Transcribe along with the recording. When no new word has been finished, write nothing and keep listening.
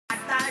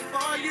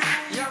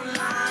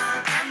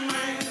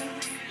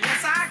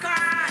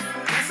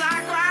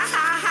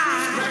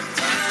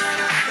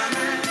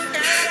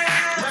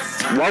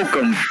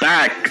welcome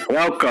back.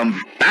 Welcome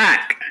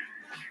back,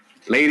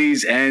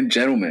 ladies and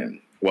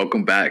gentlemen.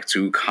 Welcome back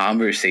to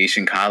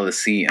Conversation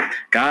Coliseum.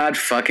 God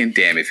fucking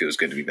damn, it feels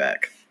good to be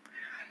back.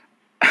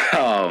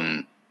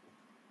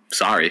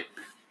 Sorry.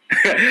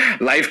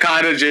 Life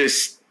kind of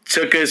just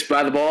took us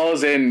by the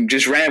balls and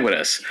just ran with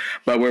us.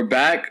 But we're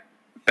back,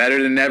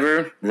 better than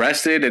ever,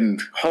 rested,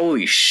 and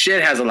holy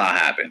shit, has a lot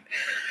happened.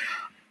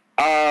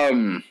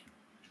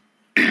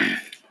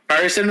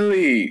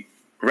 Personally,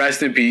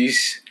 rest in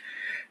peace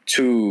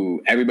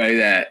to everybody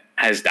that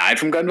has died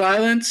from gun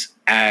violence,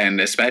 and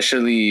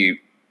especially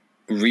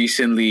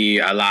recently,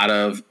 a lot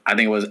of, I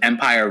think it was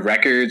Empire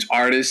Records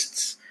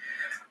artists.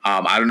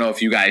 I don't know if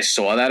you guys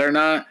saw that or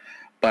not,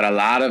 but a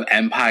lot of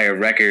Empire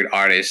Record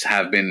artists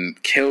have been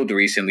killed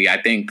recently.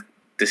 I think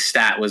the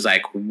stat was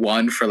like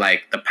one for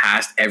like the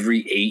past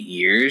every 8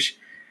 years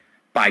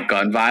by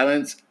gun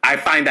violence. I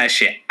find that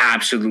shit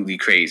absolutely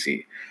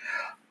crazy.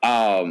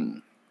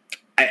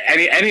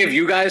 Any of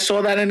you guys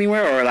saw that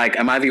anywhere, or like,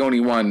 am I the only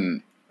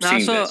one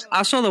seeing this?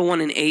 I saw the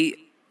 1 in 8,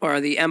 or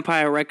the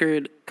Empire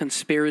Record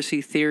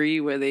conspiracy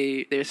theory, where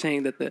they're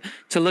saying that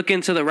to look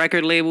into the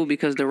record label,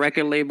 because the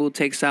record label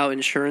takes out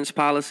insurance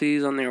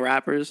policies on their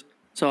rappers.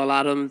 So a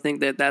lot of them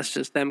think that that's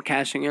just them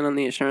cashing in on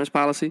the insurance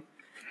policy.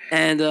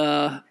 And,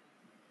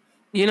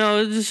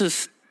 it's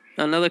just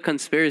another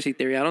conspiracy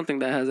theory. I don't think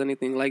that has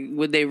anything. Like,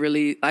 would they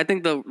really... I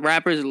think the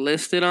rappers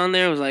listed on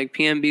there was like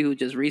PNB, who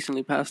just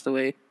recently passed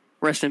away.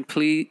 Rest in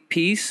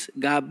peace.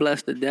 God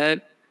bless the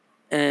dead.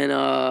 And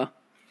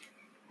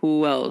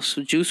who else?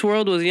 Juice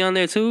WRLD, was he on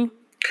there too?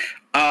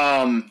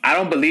 I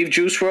don't believe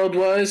Juice WRLD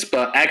was,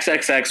 but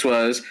XXX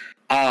was.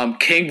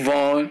 King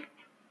Von,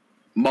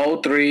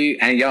 Mo3,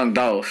 and Young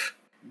Dolph.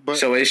 But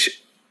so it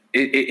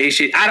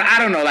should. I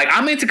don't know. Like,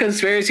 I'm into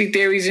conspiracy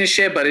theories and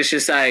shit, but it's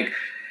just like,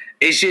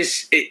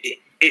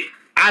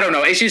 I don't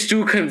know. It's just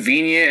too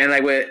convenient,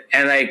 and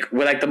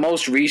with the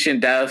most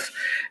recent death,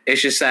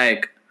 it's just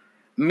like,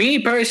 me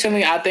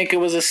personally, I think it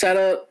was a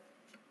setup.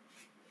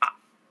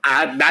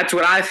 That's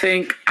what I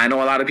think. I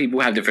know a lot of people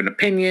have different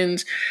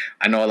opinions.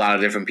 I know a lot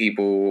of different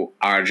people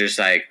are just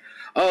like,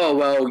 oh,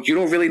 well, you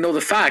don't really know the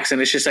facts.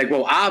 And it's just like,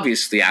 well,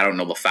 obviously I don't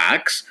know the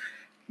facts.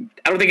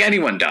 I don't think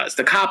anyone does.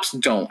 The cops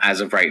don't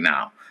as of right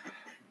now.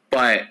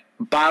 But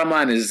bottom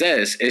line is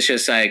this. It's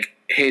just like,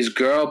 his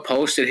girl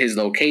posted his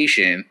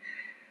location,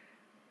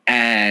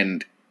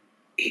 and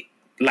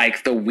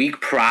like the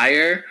week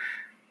prior,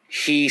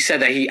 he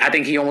said that I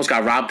think he almost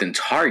got robbed in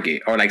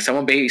Target, or like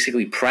someone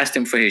basically pressed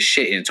him for his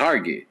shit in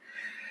Target.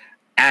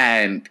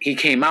 And he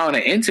came out in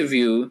an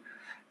interview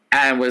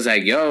and was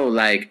like, yo,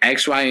 like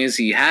X, Y, and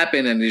Z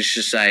happened. And it's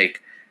just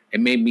like,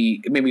 it made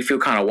me feel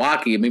kind of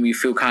wacky. It made me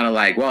feel kind of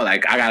like, well,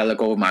 like I got to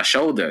look over my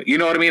shoulder. You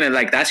know what I mean? And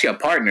like, that's your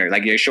partner.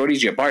 Like, your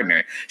shorty's your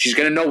partner. She's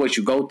going to know what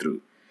you go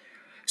through.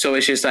 So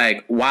it's just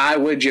like, why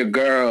would your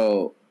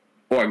girl,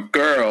 or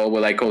girl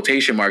with like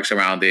quotation marks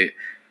around it,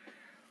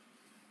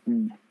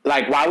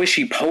 like, why would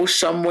she post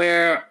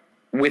somewhere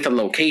with a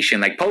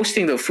location? Like,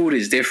 posting the food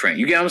is different.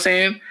 You get what I'm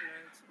saying?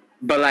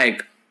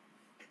 But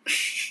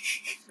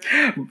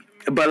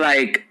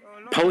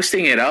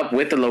posting it up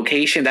with the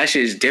location, that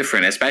shit is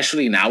different,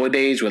 especially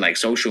nowadays with like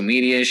social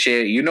media and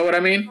shit. You know what I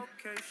mean?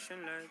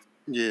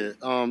 Yeah.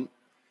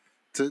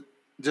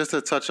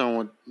 To touch on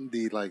what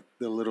the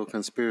little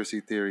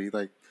conspiracy theory,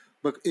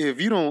 but if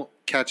you don't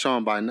catch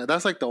on by now,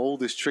 that's like the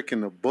oldest trick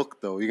in the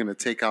book, though. You're gonna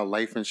take out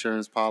life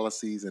insurance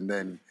policies, and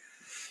then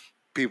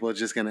people are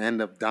just gonna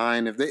end up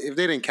dying if they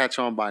didn't catch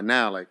on by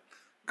now. Like,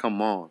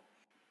 come on.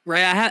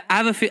 Right,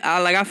 I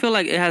feel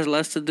like it has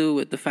less to do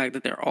with the fact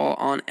that they're all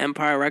on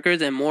Empire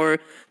Records, and more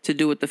to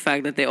do with the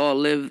fact that they all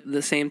live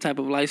the same type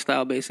of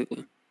lifestyle,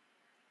 basically.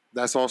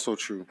 That's also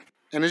true,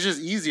 and it's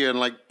just easier. And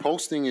like,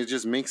 posting, it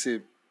just makes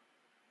it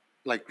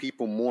like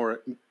people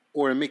more,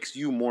 or it makes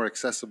you more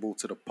accessible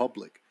to the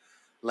public,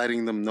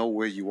 letting them know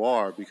where you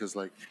are, because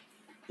I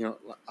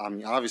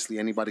mean, obviously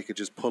anybody could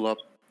just pull up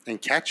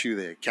and catch you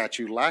there, catch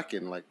you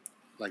lacking, like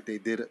they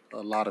did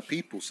a lot of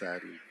people,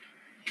 sadly.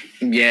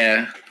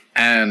 Yeah.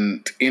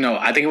 And,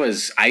 I think it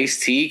was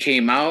Ice-T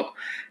came out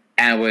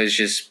and was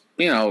just,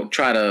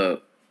 try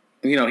to,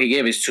 he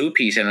gave his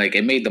 2-piece, and like,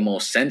 it made the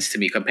most sense to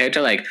me compared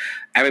to like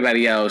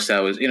everybody else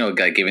that was,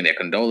 like giving their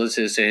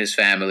condolences to his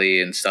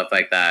family and stuff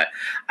like that.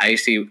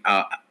 Ice-T,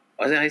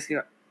 was it Ice-T?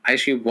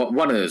 Ice-T,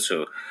 one of those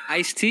two.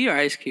 Ice-T or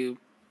Ice Cube?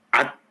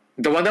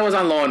 The one that was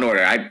on Law and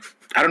Order. I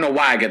don't know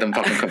why I get them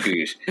fucking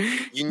confused.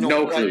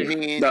 No clue. I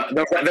mean?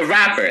 The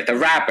rapper,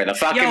 the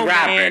fucking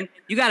rapper. Man,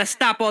 you gotta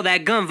stop all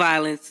that gun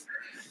violence.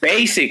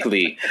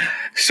 Basically.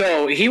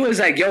 So he was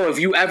like, yo, if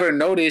you ever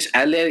notice,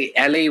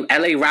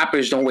 LA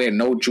rappers don't wear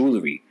no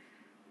jewelry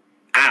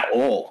at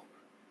all.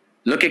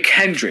 Look at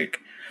Kendrick.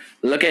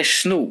 Look at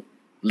Snoop.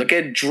 Look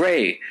at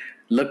Dre.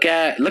 Look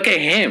at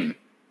him.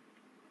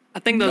 I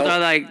think those No. are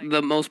like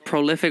the most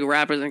prolific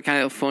rappers in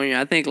California.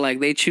 I think like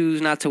they choose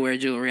not to wear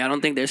jewelry. I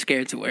don't think they're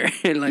scared to wear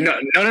it. Like, No.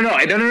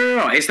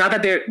 It's not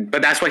that they're,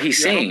 but that's what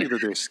he's Yeah, I don't saying. think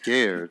that they're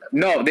scared.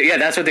 No, yeah,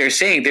 that's what they're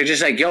saying. They're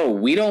just like, yo,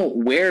 we don't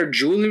wear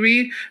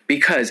jewelry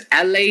because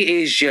LA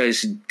is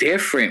just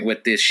different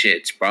with this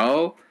shit,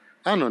 bro.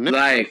 I don't know. Nick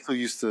Like- also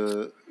used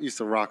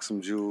to rock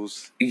some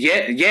jewels.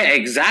 Yeah,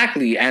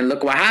 exactly. And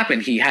look what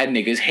happened. He had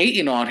niggas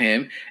hating on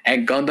him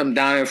and gunned them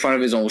down in front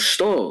of his own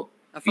store.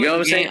 I feel You know like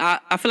what I'm the game, saying?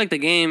 I feel like the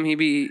game. He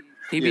be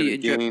the a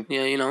drip. game.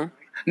 Yeah, you know.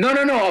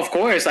 No. Of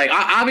course, like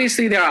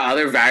obviously there are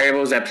other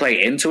variables that play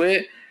into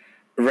it,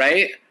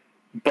 right?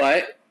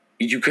 But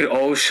you could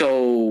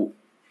also,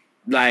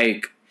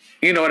 like,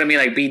 you know what I mean,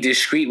 like be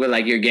discreet with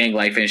like your gang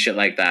life and shit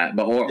like that.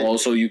 But or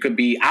also you could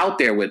be out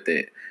there with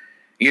it.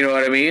 You know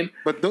what I mean?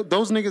 But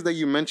those niggas that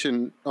you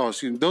mentioned, those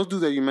dudes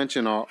that you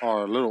mentioned are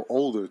a little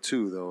older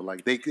too, though.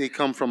 Like they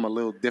come from a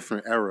little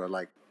different era.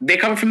 Like They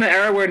come from the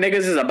era where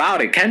niggas is about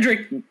it.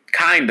 Kendrick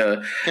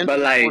kinda, Kendrick but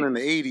was like, born in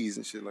the '80s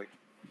and shit. Like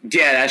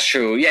yeah, that's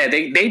true. Yeah,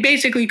 they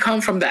basically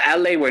come from the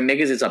LA where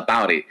niggas is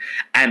about it,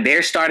 and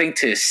they're starting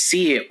to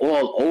see it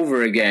all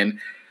over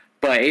again.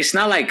 But it's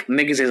not like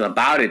niggas is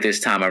about it this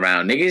time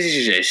around. Niggas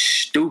is just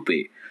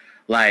stupid.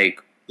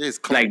 Like it's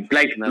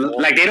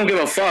they don't give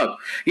a fuck.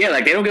 Yeah,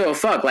 like they don't give a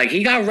fuck. Like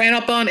he got ran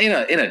up on in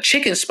a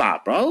chicken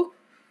spot, bro.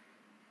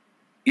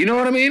 You know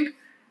what I mean?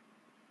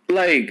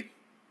 Like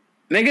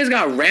niggas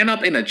got ran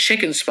up in a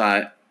chicken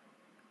spot,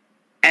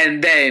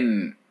 and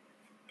then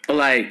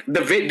like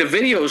the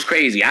video is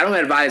crazy. I don't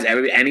advise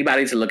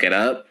anybody to look it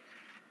up,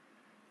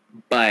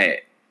 but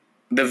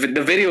the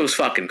video is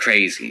fucking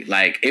crazy.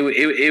 Like it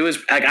was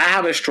like I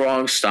have a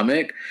strong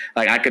stomach.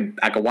 Like I could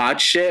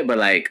watch shit, but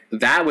like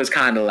that was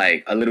kind of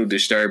like a little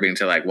disturbing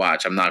to like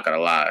watch. I'm not gonna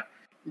lie,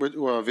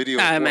 well, video.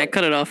 All right, man,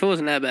 cut it off. It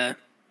wasn't that bad.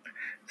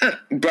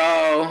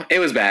 bro. It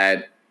was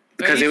bad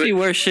because He it was. see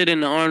worse shit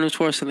in the Arnold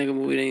Schwarzenegger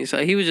movie than he saw.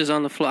 He was just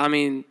on the floor. I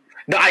mean,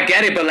 No, I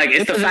get it, but like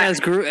it's it the wasn't as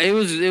fact.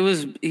 it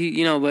was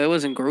you know, but it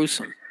wasn't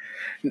gruesome.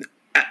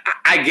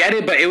 I get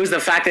it, but it was the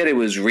fact that it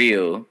was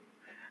real.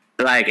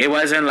 Like it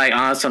wasn't like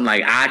on some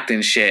like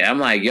acting shit. I'm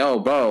like, yo,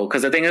 bro,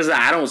 because the thing is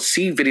that I don't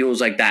see videos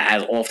like that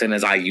as often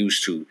as I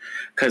used to.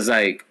 Because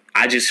like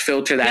I just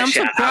filter that Yeah, I'm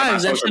shit out of my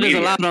surprised that social shit is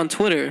media. allowed on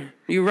Twitter.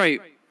 You're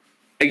right.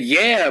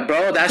 Yeah,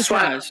 bro. That's why.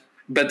 Surprised.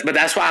 But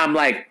that's why I'm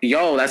like,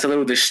 yo, that's a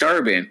little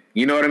disturbing.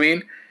 You know what I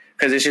mean?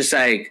 Because it's just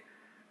like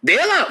they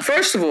allow.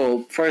 First of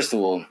all,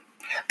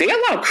 they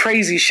allow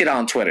crazy shit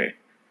on Twitter.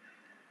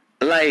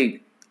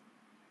 Like,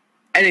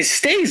 and it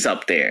stays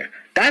up there.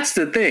 That's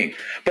the thing.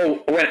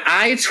 But when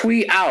I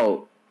tweet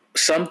out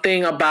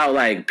something about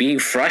like being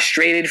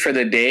frustrated for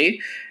the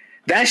day,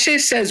 that shit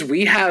says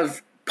we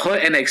have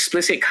put an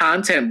explicit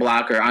content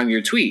blocker on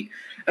your tweet.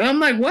 And I'm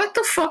like, what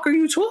the fuck are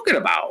you talking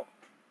about?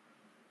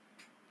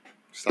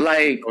 Stop like-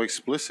 being so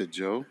explicit,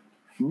 Joe.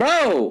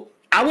 Bro,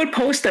 I would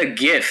post a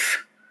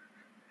GIF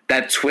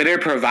that Twitter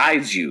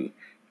provides you,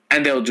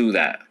 and they'll do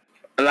that.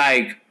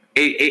 Like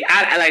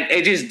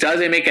it just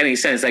doesn't make any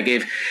sense. Like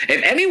if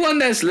anyone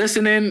that's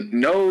listening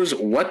knows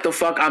what the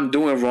fuck I'm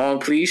doing wrong,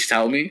 please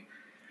tell me,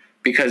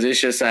 because it's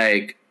just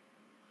like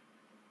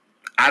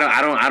I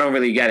don't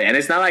really get it, and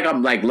it's not like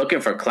I'm like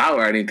looking for clout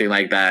or anything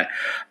like that,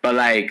 but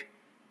like,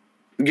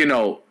 you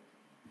know,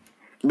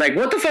 like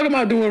what the fuck am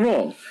I doing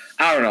wrong?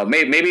 I don't know.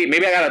 Maybe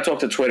I gotta talk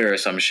to Twitter or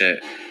some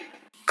shit.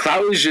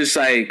 Clout is just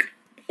like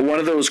one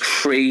of those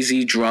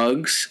crazy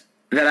drugs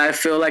that I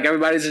feel like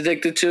everybody's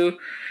addicted to,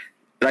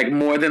 like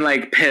more than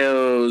like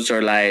pills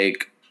or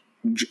like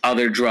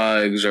other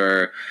drugs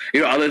or, you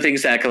know, other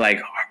things that could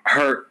like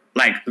hurt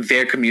like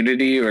their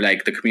community or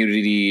like the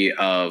community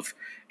of,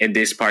 in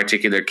this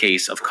particular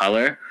case, of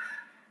color.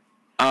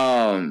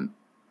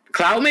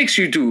 Clout makes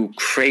you do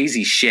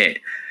crazy shit.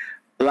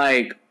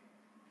 Like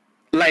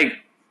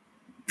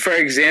for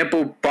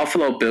example,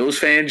 Buffalo Bills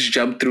fans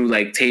jump through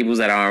like tables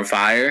that are on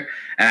fire,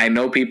 and I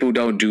know people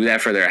don't do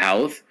that for their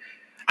health.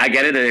 I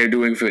get it that they're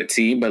doing it for a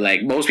team, but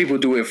like most people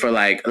do it for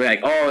like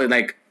oh,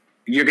 like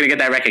you're gonna get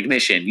that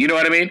recognition. You know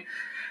what I mean?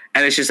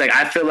 And it's just like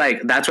I feel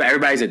like that's what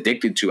everybody's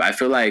addicted to. I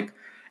feel like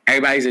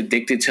everybody's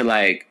addicted to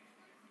like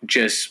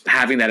just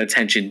having that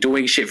attention,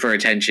 doing shit for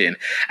attention,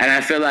 and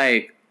I feel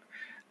like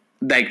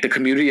the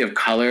community of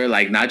color,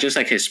 like not just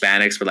like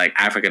Hispanics, but like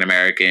African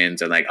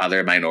Americans and like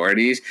other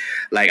minorities,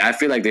 like I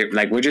feel like they're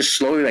like we're just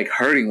slowly like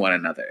hurting one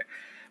another,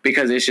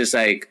 because it's just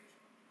like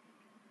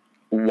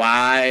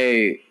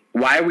why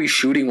are we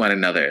shooting one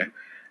another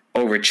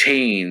over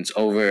chains,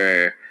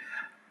 over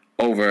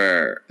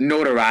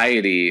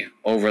notoriety,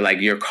 over like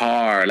your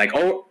car, like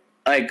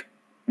like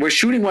we're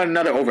shooting one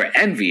another over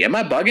envy. Am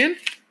I bugging?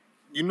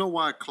 You know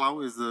why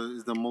clout is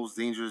the most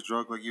dangerous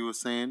drug, like you were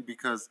saying?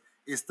 Because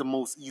it's the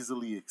most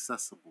easily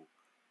accessible.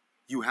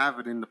 You have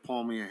it in the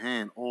palm of your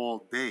hand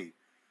all day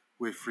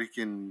with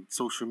freaking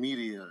social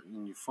media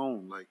in your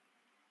phone. Like,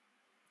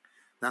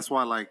 that's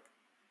why, like,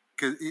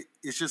 because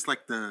it's just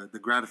like the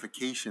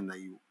gratification that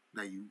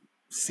you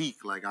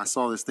seek. Like, I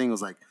saw this thing, it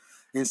was like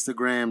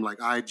Instagram, like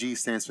IG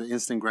stands for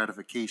instant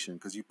gratification,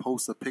 because you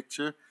post a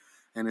picture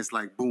and it's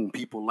like boom,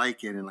 people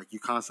like it, and like you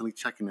constantly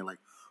checking it, like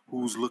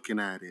who's looking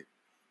at it.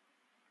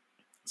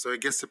 So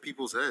it gets to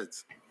people's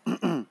heads.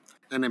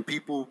 And then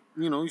people,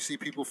 you see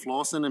people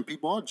flossing, and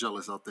people are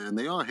jealous out there, and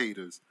they are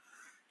haters,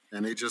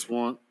 and they just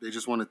want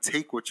to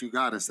take what you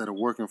got instead of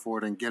working for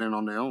it and getting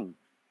on their own.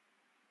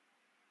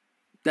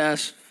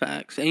 That's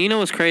facts. And you know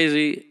what's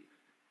crazy?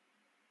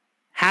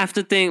 Have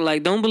to think,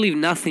 like, don't believe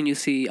nothing you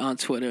see on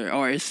Twitter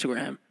or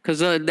Instagram. Because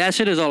that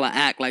shit is all an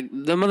act. Like,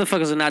 the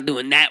motherfuckers are not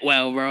doing that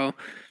well, bro.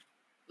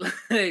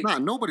 Like, Nah,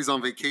 nobody's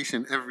on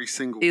vacation every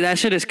single that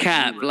shit is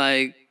cap.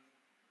 Like,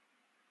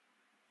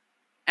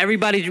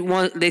 everybody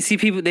they see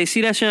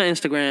that shit on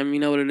Instagram, you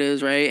know what it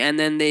is, right? And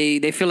then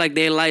they feel like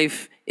their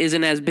life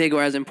isn't as big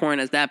or as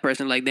important as that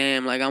person. Like,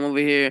 damn, like, I'm over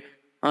here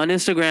on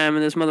Instagram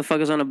and this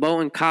motherfucker's on a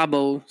boat in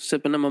Cabo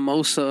sipping a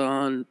mimosa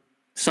on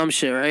some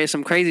shit, right?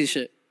 Some crazy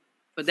shit.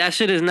 But that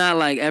shit is not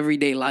like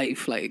everyday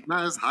life. Like,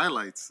 nah, it's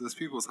highlights. That's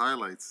people's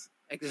highlights.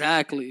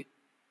 Exactly.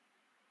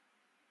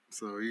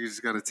 So you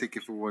just gotta take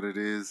it for what it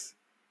is.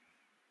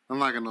 I'm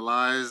not gonna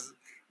lie.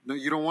 No,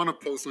 you don't want to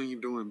post when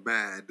you're doing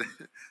bad.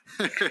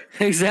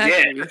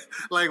 Exactly. Yeah.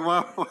 Like,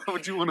 why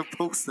would you want to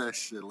post that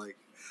shit? Like,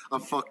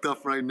 I'm fucked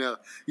up right now.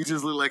 You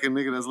just look like a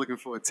nigga that's looking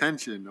for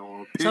attention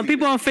or pity. Some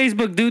people on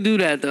Facebook do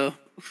that though.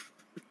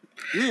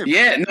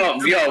 Yeah,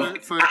 no, yo,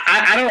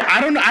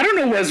 I don't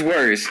know what's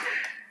worse,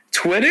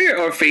 Twitter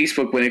or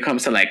Facebook when it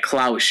comes to like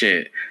clout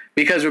shit.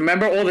 Because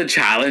remember all the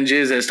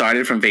challenges that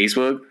started from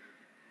Facebook?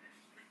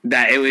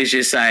 That it was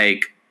just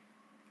like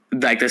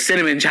the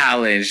cinnamon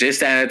challenge, this,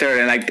 that, and the third,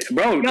 and like,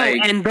 bro,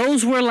 like, and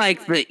those were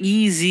like the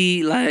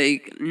easy,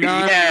 like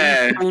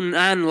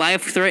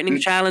non-life threatening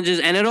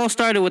challenges, and it all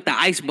started with the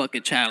ice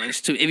bucket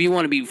challenge too. If you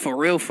want to be for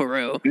real.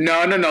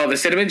 No, the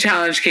cinnamon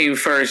challenge came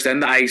first,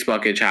 then the ice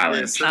bucket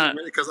challenge.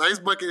 Because ice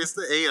bucket is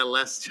the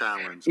ALS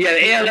challenge. Yeah,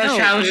 the ALS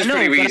challenge is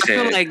pretty recent.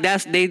 I feel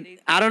like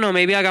I don't know,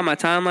 maybe I got my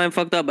timeline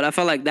fucked up, but I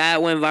felt like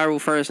that went viral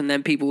first, and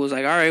then people was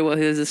like, all right, well,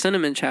 here's the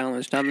cinnamon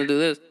challenge, time to do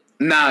this.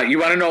 Nah, you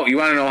want to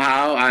know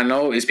how I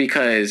know? It's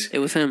because it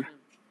was him.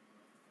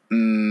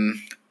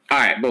 All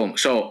right, boom.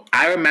 So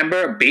I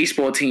remember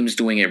baseball teams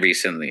doing it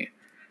recently,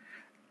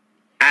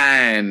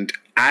 and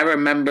I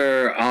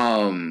remember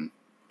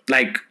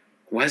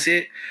was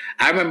it?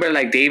 I remember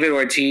like David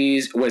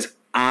Ortiz was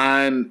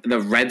on the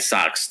Red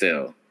Sox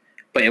still,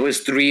 but it was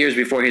 3 years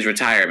before his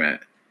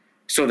retirement.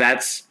 So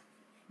that's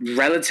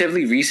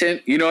relatively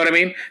recent. You know what I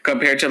mean?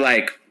 Compared to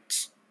like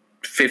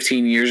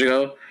 15 years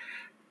ago.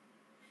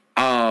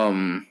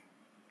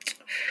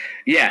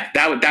 Yeah,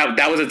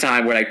 that was a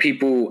time where like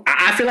people,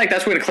 I feel like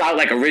that's where the clout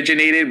like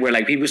originated, where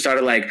like people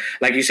started like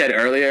you said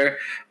earlier,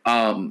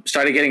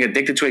 started getting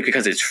addicted to it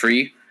because it's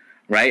free,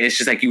 right? It's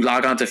just like you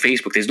log on to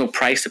Facebook. There's no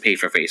price to pay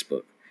for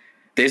Facebook.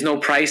 There's no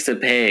price to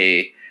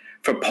pay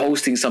for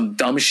posting some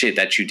dumb shit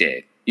that you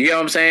did. You get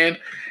what I'm saying?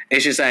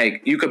 It's just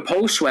like you could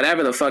post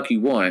whatever the fuck you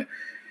want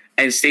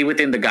and stay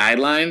within the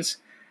guidelines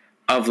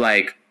of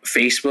like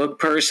Facebook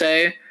per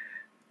se.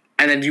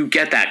 And then you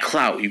get that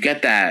clout, you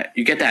get that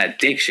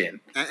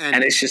addiction,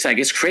 and it's just like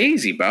it's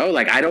crazy, bro.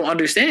 Like I don't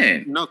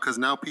understand. No, because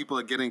now people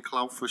are getting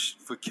clout for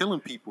killing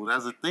people.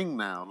 That's a thing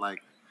now.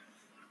 Like,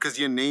 because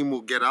your name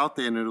will get out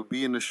there and it'll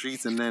be in the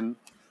streets, and then,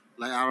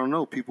 like, I don't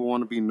know, people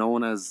want to be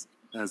known as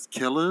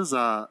killers.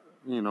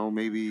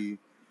 Maybe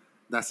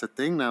that's a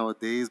thing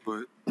nowadays.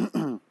 But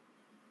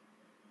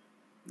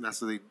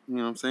that's what they, you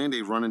know what I'm saying?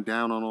 They running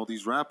down on all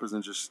these rappers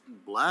and just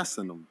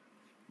blasting them,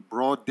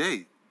 broad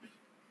day.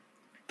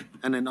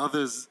 And then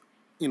others,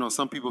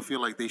 some people feel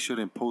like they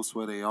shouldn't post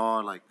where they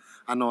are. Like,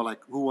 I know, like,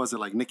 who was it?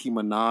 Like, Nicki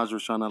Minaj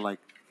was trying to, like,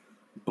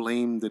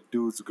 blame the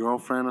dude's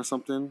girlfriend or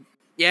something.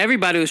 Yeah,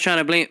 everybody was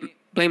trying to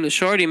blame the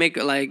shorty.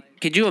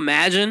 Could you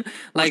imagine?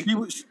 Like,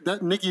 that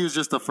Nicki was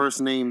just the first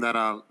name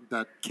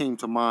that came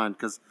to mind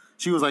because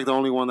she was, like, the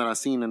only one that I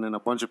seen. And then a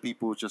bunch of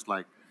people was just,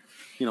 like,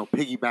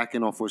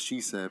 piggybacking off what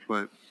she said.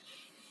 But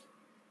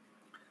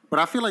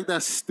I feel like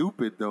that's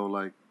stupid, though.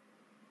 Like.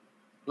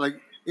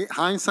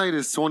 Hindsight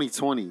is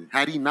 20/20.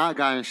 Had he not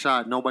gotten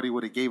shot, nobody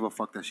would have gave a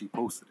fuck that she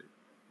posted it.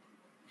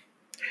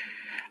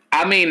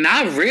 I mean,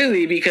 not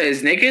really,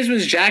 because niggas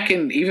was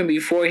jacking even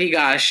before he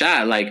got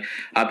shot. Like,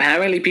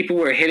 apparently people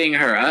were hitting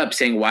her up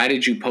saying, why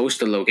did you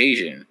post the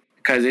location?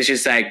 Because it's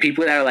just like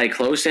people that are like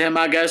close to him,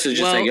 I guess, is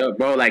just like, yo,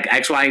 bro, like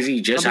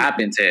XYZ just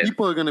happened to him.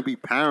 People are going to be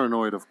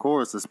paranoid, of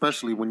course,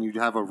 especially when you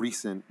have a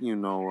recent,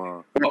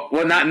 Well,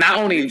 not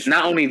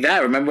only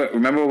that.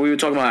 Remember what we were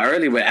talking about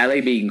earlier with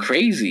LA being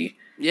crazy.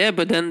 Yeah,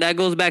 but then that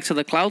goes back to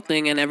the clout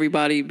thing and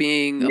everybody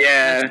being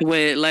obsessed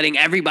with letting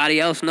everybody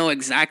else know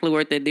exactly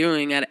what they're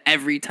doing at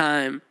every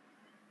time.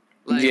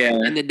 Like,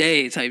 in the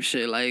day type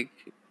shit. Like,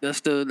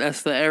 that's the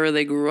era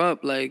they grew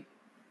up. Like,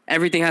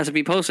 everything has to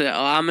be posted.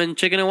 Oh, I'm in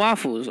chicken and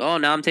waffles. Oh,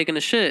 now I'm taking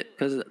a shit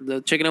because the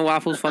chicken and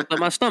waffles fucked up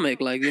my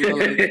stomach. Like,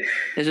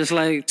 it's just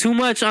like too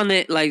much on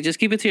it. Like, just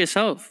keep it to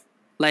yourself.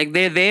 Like,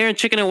 they're there in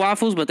chicken and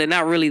waffles, but they're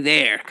not really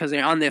there because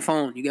they're on their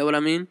phone. You get what I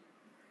mean?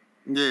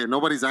 Yeah,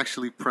 nobody's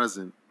actually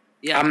present.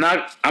 Yeah, I'm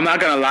not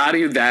gonna lie to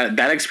you.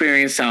 That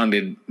experience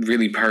sounded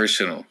really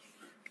personal.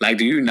 Like,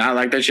 do you not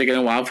like the chicken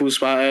and waffle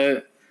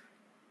spot?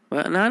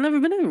 Well, no, I've never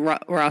been to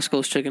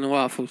Roscoe's Chicken and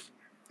Waffles.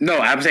 No,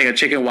 I'm saying a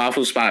chicken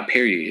waffle spot.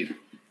 Period.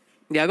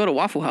 Yeah, I go to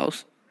Waffle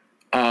House.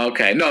 Oh,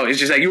 okay. No, it's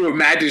just like you were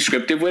mad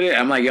descriptive with it.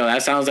 I'm like, yo,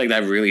 that sounds like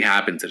that really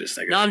happened to this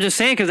nigga. No, I'm just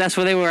saying because that's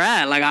where they were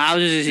at. Like I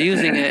was just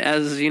using it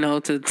as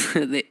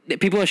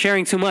people are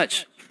sharing too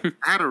much. I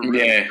had a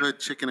really good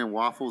chicken and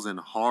waffles in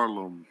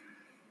Harlem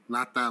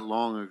not that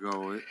long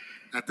ago.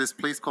 At this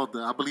place called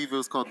I believe it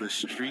was called the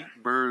Street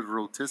Bird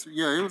Rotisserie.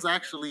 Yeah, it was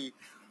actually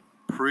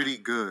pretty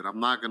good. I'm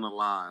not gonna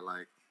lie.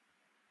 Like,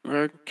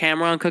 Or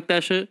Cameron cooked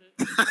that shit.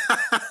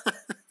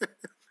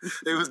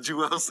 it was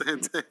Joel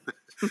Santana.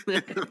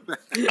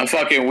 I'm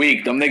fucking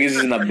weak. Them niggas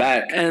is in the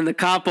back. And the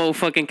capo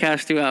fucking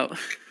cast you out.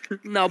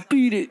 Now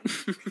beat it.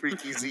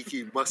 Freaky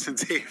Zeke busting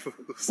tables.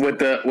 With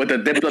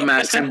the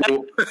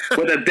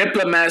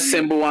diplomat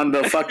symbol on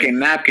the fucking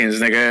napkins,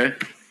 nigga.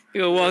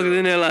 You walk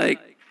in there like,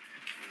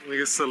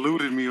 Nigga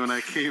saluted me when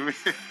I came in.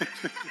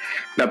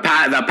 The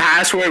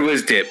password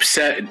was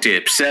dipset.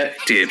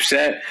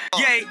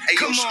 Yay,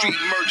 come street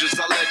mergers,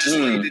 I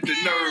legislated the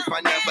nerve. I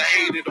never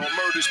hated on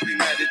murders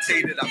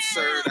premeditated.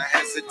 Absurd, I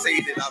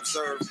hesitated,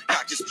 observed.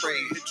 Cock is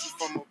spray, hit you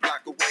from a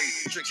block away.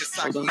 Drinking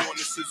sake on the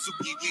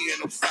Suzuki, we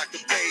in Osaka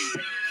Bay.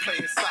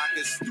 Playing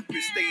soccer,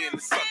 stupid, stay in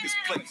the sucker's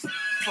place.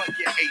 Plug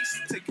your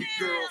ace, take your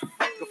girl,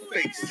 fuck her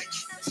face.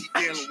 She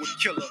dealing with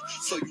killer,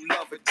 so you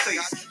love her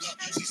taste.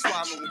 She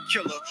swallowing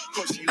killer,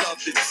 cause she love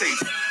the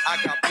taste. I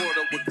got bored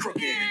up with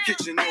crooked,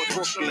 kitchen or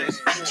Brooklyn.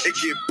 It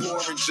get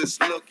boring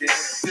just looking.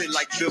 Feel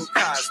like Bill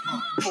Cosby,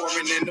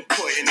 pouring in the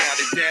pudding. Now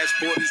the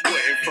dashboard is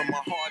wetting from a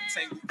hard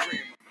tangled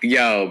dream.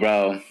 Yo,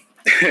 bro.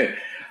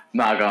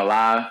 Not gonna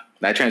lie,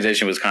 that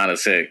transition was kind of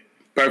sick.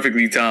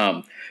 Perfectly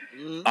timed.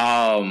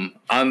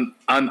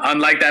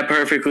 Unlike that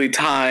perfectly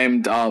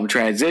timed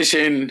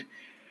transition,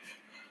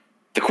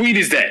 the queen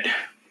is dead.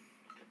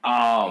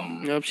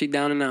 Nope, she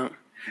down and out.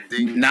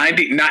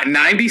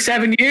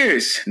 97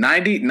 years.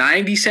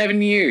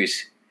 97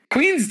 years.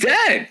 Queen's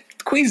dead.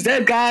 Queen's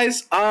dead,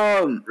 guys.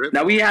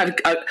 Now we have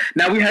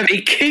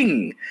a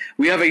king.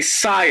 We have a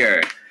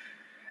sire,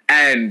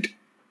 and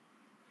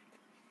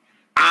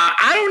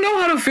I don't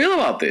know how to feel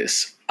about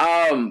this.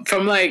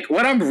 From like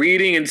what I'm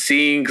reading and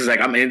seeing, because like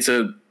I'm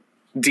into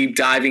deep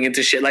diving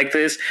into shit like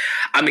this,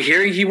 I'm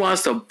hearing he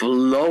wants to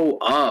blow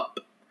up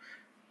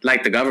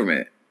like the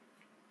government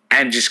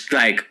and just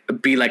like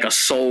be like a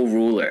sole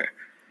ruler.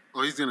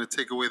 Oh, he's gonna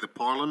take away the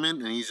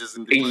parliament, and he's just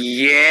gonna do like,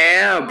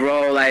 yeah,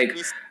 bro. Like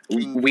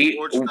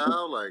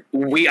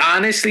we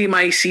honestly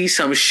might see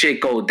some shit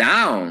go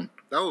down.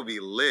 That would be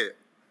lit.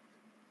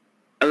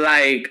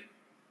 Like,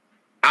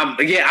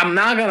 I'm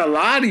not gonna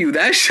lie to you.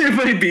 That shit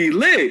might be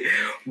lit,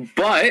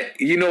 but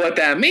you know what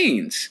that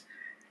means.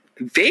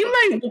 They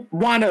might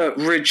want to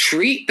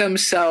retreat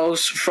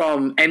themselves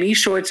from any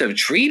sorts of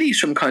treaties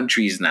from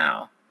countries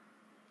now.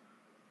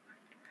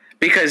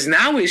 Because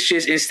now it's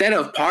just, instead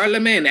of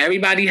parliament and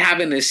everybody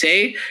having a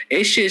say,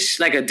 it's just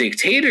like a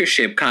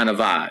dictatorship kind of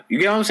vibe. You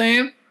get what I'm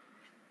saying?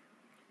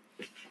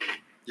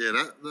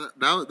 Yeah,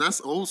 that's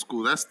old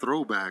school. That's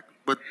throwback.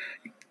 But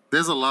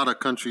there's a lot of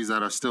countries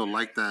that are still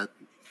like that.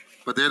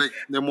 But they're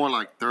more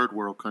like third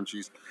world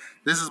countries.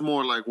 This is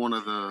more like one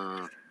of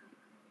the,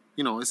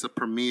 it's a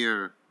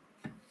premier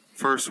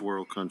first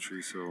world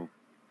country. So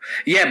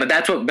yeah, but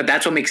that's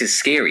what makes it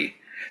scary.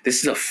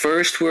 This is a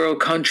first world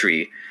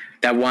country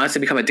that wants to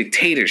become a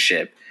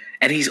dictatorship,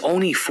 and he's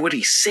only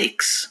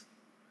 46.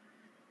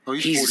 Oh,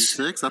 he's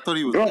 46? I thought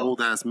he was an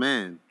old-ass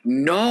man.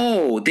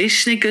 No,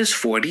 this nigga's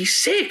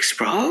 46,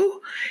 bro.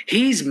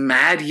 He's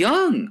mad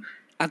young.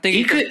 I think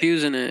he's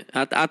confusing it.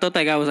 I thought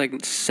that guy was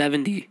like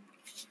 70.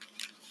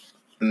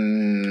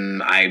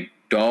 I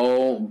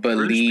don't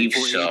believe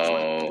so.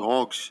 Like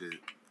dog shit.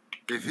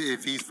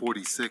 If he's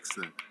 46,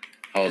 then.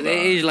 Hold they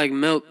age like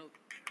milk.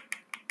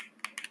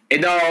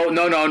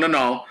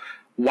 No.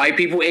 White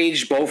people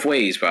age both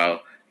ways,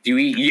 bro.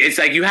 It's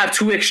like you have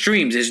two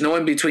extremes. There's no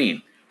in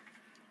between.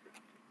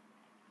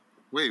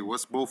 Wait,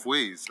 what's both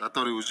ways? I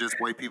thought it was just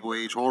white people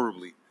age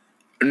horribly.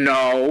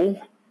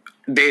 No,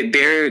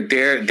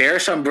 there are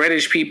some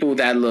British people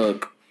that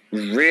look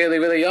really,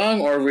 really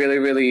young or really,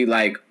 really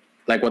like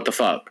what the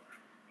fuck.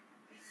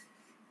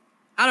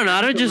 I don't know.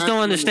 I just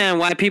don't understand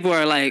why people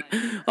are like,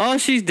 oh,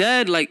 she's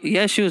dead. Like,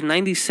 yeah, she was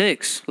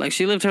 96. Like,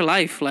 she lived her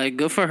life. Like,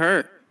 good for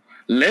her.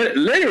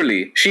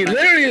 Literally,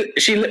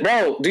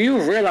 bro, do you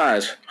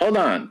realize? Hold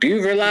on. Do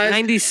you realize?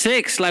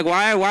 96. Like,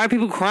 why are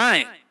people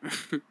crying?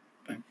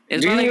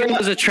 It's not like it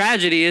was a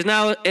tragedy. It's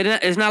not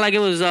like it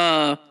was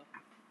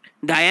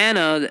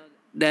Diana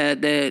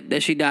that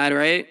she died,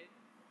 right?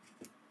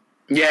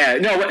 Yeah,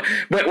 no.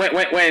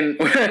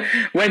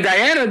 When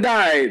Diana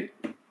died,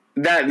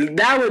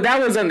 that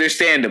was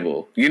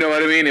understandable. You know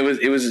what I mean? It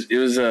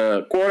was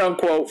a quote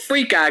unquote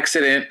freak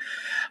accident.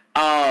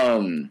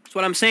 That's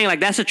what I'm saying. Like,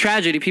 that's a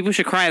tragedy. People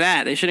should cry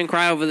that. They shouldn't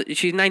cry over.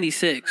 She's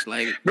 96.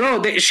 Like, bro,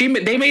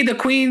 they made the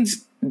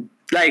Queen's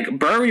like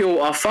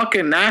burial a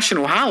fucking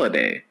national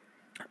holiday.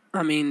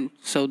 I mean,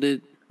 so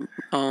did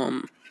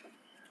yeah,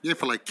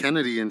 for like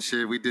Kennedy and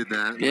shit, we did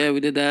that. Yeah, we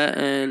did that.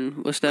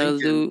 And what's that other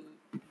dude?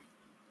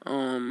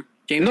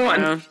 James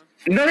Brown.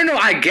 No.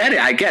 I get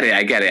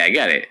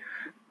it.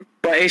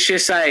 But it's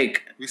just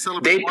like we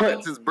celebrate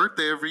Washington's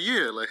birthday every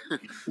year. Like,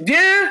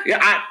 yeah,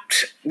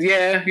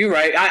 you're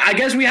right. I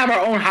guess we have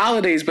our own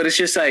holidays, but it's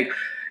just like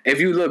if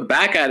you look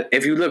back at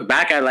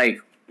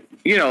like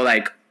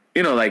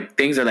like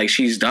things that like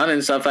she's done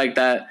and stuff like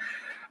that.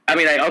 I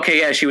mean, like, okay,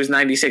 yeah, she was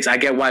 96. I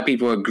get why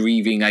people are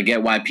grieving. I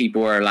get why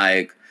people are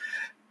like,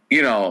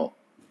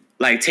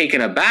 like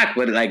taken aback.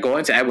 But like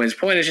going to Edwin's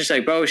point, it's just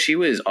like, bro, she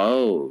was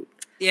old.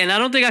 Yeah, and I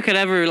don't think I could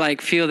ever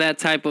like feel that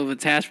type of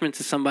attachment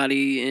to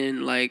somebody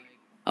in like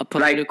a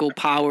political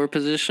power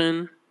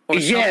position, or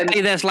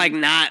somebody that's like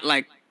not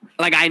like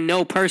I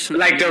know personally,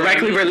 like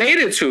directly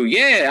related to.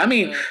 Yeah, I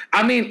mean,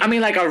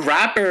 like a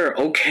rapper,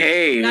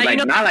 okay, now, like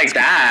not like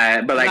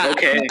that, but like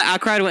okay. I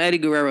cried when Eddie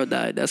Guerrero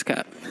died. That's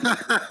cap.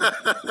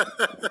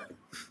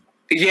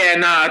 Yeah,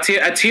 nah,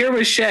 a tear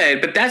was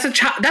shed, but that's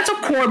a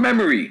core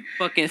memory.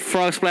 Fucking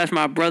frog splash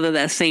my brother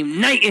that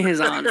same night in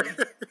his honor.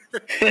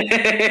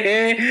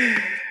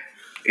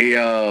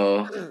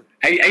 Yo.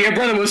 And your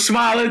brother was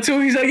smiling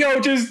too. He's like, yo,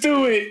 just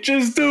do it.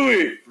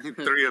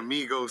 Three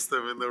amigos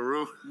them in the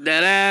room.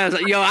 Deadass.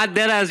 Yo, I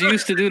deadass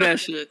used to do that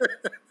shit.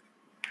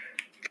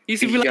 He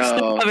used to be like,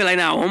 stop. I'd be like,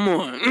 nah, one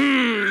more.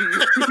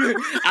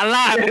 I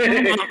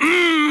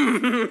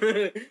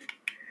lied.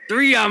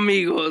 3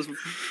 amigos.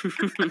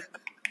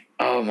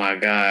 Oh my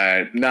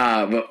god,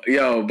 nah, but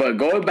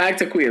going back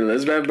to Queen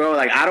Elizabeth, bro,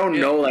 like I don't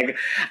know, like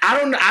I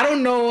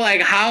don't know,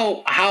 like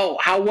how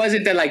was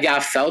it that like y'all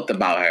felt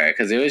about her?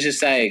 Because it was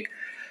just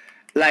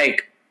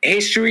like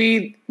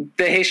history,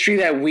 the history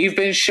that we've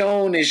been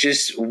shown is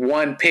just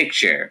one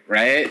picture,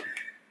 right?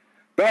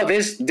 Bro,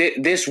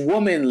 this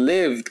woman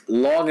lived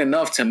long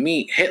enough to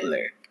meet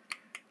Hitler.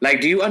 Like,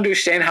 do you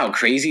understand how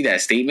crazy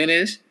that statement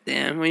is?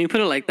 Damn, when you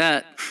put it like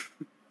that,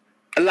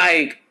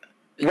 like.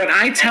 When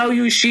I tell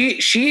you she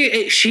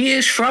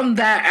is from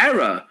that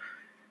era,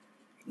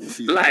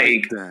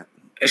 like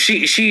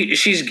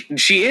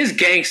she is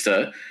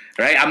gangster,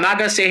 right? I'm not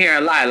gonna sit here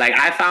and lie. Like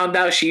I found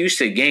out she used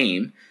to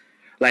game.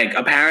 Like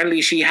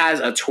apparently she has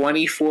a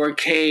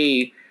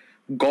 24K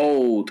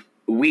gold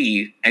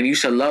Wii and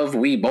used to love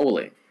Wii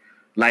bowling.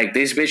 Like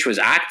this bitch was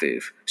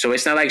active, so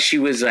it's not like she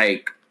was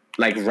like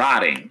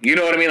rotting. You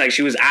know what I mean? Like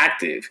she was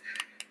active.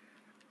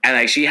 And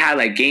like she had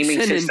like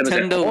gaming systems.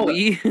 Nintendo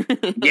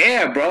Wii.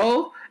 Yeah,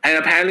 bro. And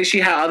apparently she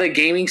had other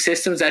gaming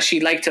systems that she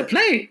liked to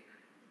play.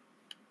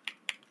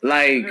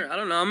 Like I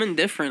don't know. I'm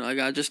indifferent. Like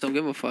I just don't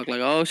give a fuck.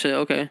 Like oh shit,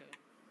 okay.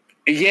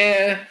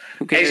 Yeah.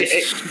 Who cares?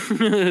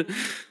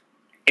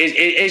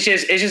 It's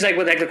just like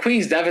with like the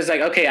Queen's death. It's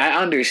like okay,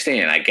 I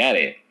understand, I get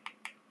it.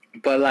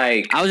 But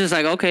like I was just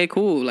like okay,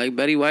 cool. Like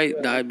Betty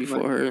White died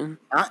before her.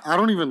 I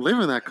don't even live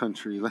in that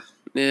country.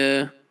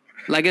 Yeah.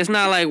 Like it's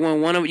not like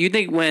when you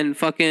think when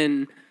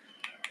fucking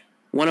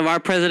one of our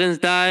presidents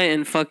die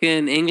in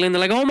fucking England, they're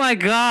like, oh my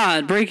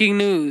god, breaking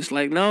news.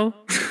 Like no.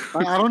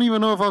 I don't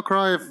even know if I'll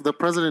cry if the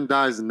president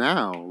dies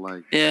now.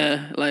 Like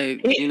yeah,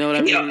 like you know what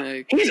I mean?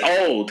 Like, he's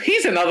old.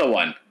 He's another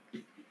one.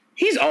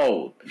 He's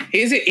old.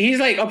 He's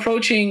like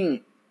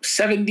approaching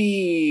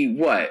 70.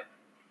 What?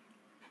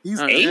 He's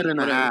dead and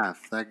a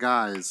half. That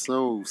guy is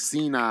so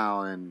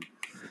senile and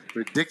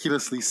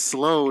ridiculously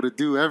slow to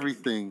do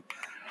everything.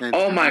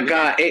 Oh my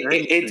god,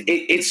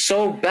 it's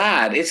so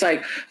bad. It's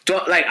like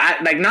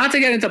not to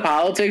get into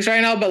politics right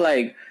now, but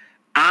like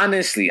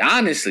honestly,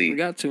 we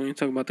got to when you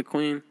talk about the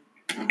Queen.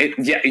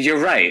 Yeah,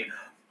 you're right.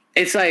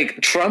 It's like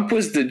Trump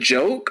was the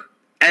joke,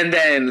 and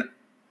then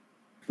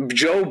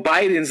Joe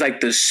Biden's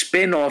like the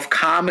spin-off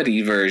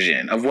comedy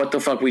version of what the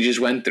fuck we just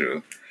went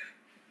through.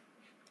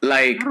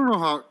 Like I don't know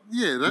how.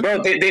 Yeah,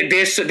 bro.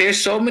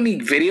 There's so many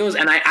videos,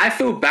 and I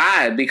feel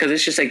bad because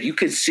it's just like you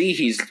could see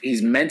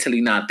he's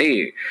mentally not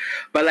there.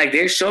 But like,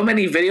 there's so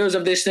many videos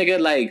of this nigga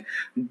like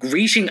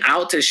reaching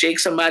out to shake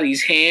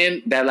somebody's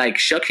hand that like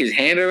shook his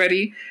hand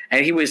already,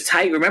 and he was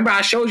tight. Remember,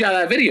 I showed y'all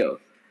that video.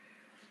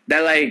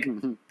 That like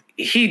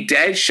he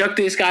dead shook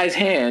this guy's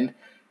hand,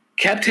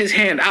 kept his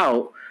hand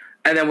out,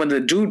 and then when the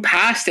dude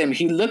passed him,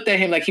 he looked at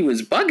him like he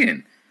was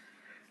bugging,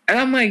 and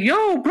I'm like,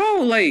 yo,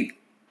 bro, like.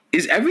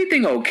 Is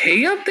everything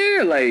okay up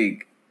there?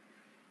 Like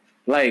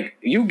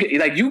you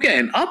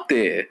getting up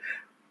there.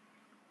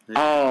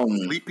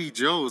 Sleepy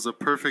Joe is a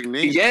perfect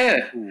name.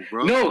 Yeah. Ooh,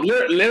 bro. No,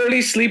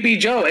 literally Sleepy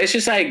Joe. It's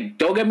just like,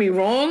 don't get me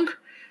wrong.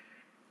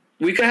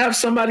 We could have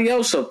somebody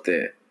else up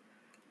there.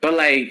 But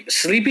like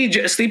Sleepy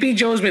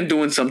Joe's been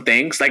doing some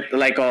things. Like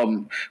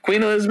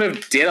Queen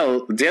Elizabeth did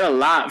a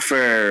lot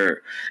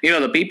for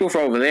the people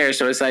from over there.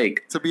 So it's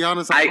like, to be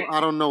honest, I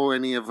don't know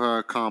any of her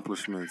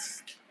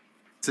accomplishments.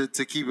 To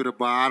keep it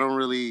about, I don't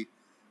really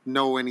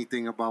know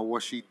anything about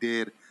what she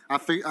did. I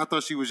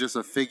thought she was just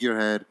a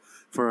figurehead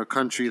for a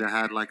country that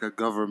had like a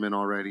government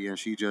already, and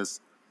she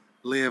just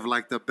lived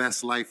like the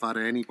best life out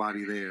of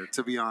anybody there.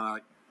 To be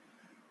honest,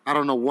 I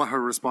don't know what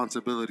her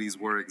responsibilities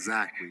were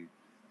exactly.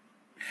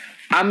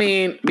 I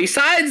mean,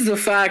 besides the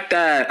fact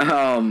that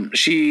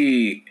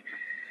she,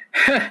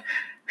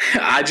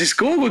 I just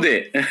Googled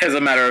it, as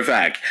a matter of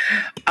fact,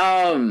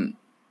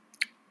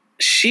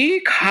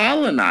 she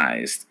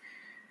colonized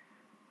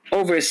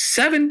over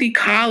 70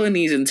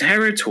 colonies and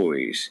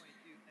territories.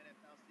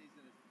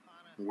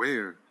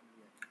 Where?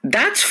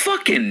 That's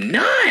fucking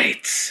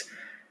nuts.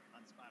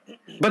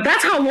 But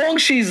that's how long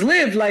she's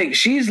lived. Like,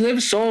 she's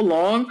lived so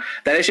long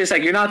that it's just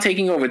like you're not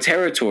taking over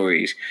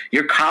territories,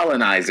 you're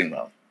colonizing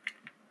them.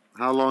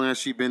 How long has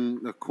she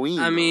been a queen?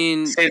 I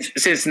mean,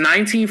 since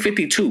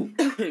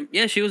 1952.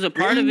 Yeah, she was a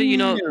part of it. You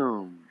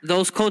know,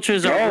 those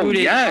cultures are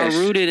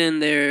rooted in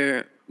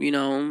their, you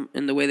know,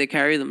 in the way they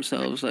carry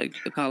themselves. Like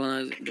the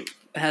colonizing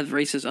has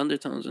racist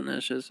undertones in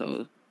that shit.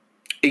 So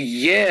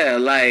yeah,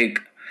 like,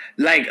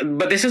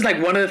 but this is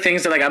like one of the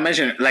things that like I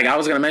mentioned, like I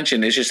was gonna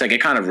mention. It's just like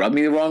it kind of rubbed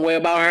me the wrong way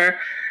about her,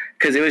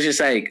 because it was just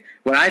like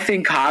when I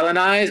think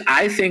colonize,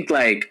 I think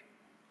like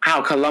how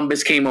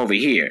Columbus came over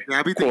here,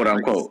 quote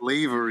unquote, like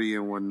slavery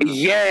and whatnot.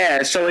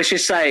 Yeah, so it's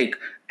just like,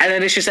 and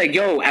then it's just like,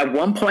 yo, at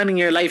one point in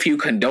your life, you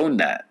condoned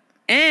that.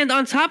 And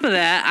on top of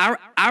that,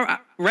 I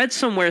read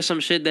somewhere some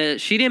shit that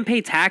she didn't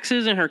pay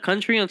taxes in her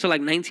country until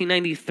like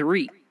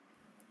 1993.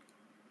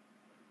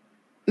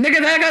 Nigga,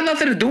 that got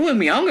nothing to do with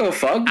me. I don't give a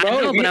fuck, bro.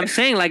 I know, but I'm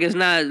saying like it's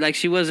not like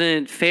she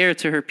wasn't fair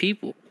to her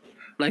people.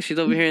 Like she's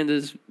over here in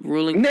this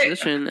ruling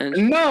position,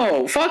 and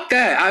no, fuck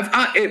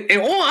that.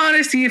 In all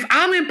honesty, if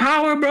I'm in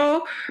power,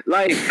 bro,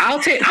 like I'll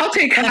take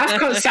half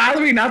cut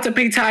salary not to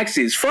pay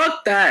taxes.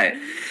 Fuck that.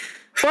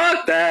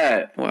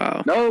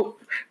 Wow. No,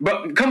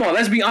 but come on,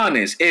 let's be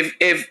honest.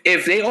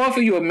 If they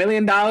offer you $1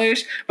 million,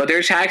 but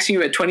they're taxing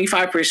you at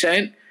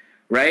 25%,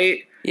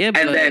 right? Yeah,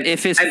 but then,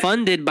 if it's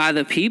funded by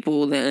the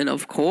people, then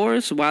of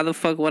course, why the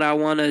fuck would I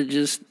want to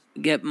just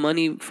get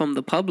money from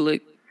the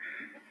public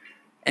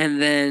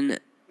and then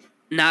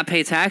not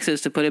pay taxes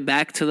to put it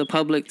back to the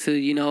public to,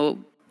 you know,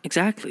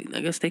 exactly.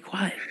 I guess stay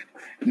quiet.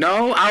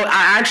 No, I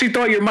actually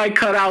thought your mic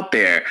cut out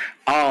there.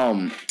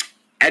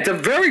 It's a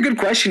very good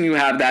question you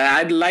have that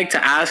I'd like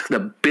to ask the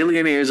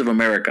billionaires of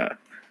America.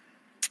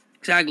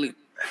 Exactly.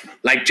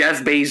 Like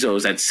Jeff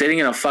Bezos that's sitting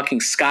in a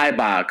fucking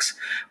skybox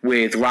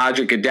with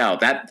Roger Goodell.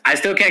 That I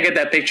still can't get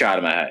that picture out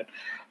of my head.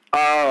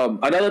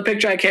 Another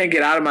picture I can't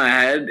get out of my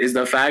head is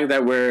the fact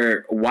that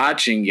we're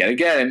watching, yet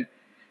again,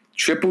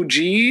 Triple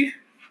G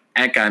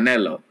and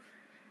Canelo.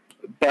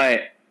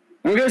 But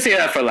we're going to say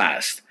that for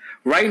last.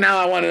 Right now,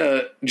 I want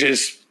to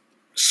just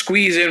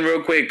squeeze in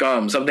real quick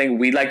something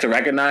we'd like to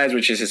recognize,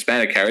 which is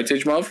Hispanic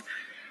Heritage Month.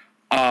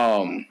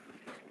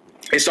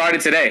 It started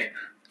today.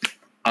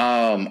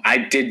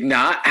 I did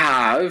not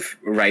have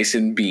rice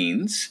and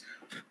beans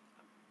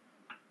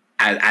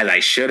as I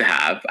should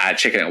have. I had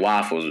chicken and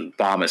waffles,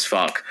 bomb as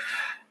fuck.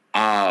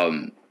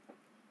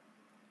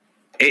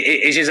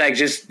 It's just like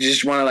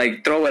just want to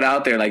like throw it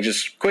out there, like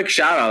just quick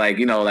shout out, like,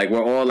 you know, like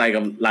we're all like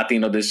of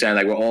Latino descent,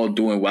 like we're all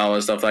doing well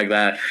and stuff like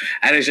that.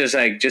 And it's just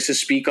like just to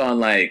speak on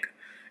like,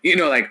 you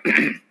know, like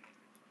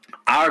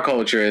our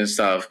culture and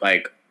stuff.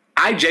 Like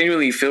I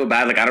genuinely feel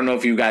bad. Like I don't know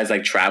if you guys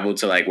like travel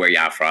to like where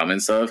y'all from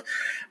and stuff,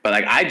 but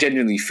like I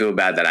genuinely feel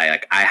bad that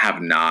I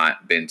have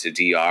not been to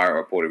DR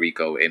or Puerto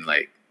Rico in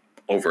like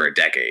over a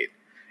decade.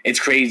 It's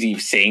crazy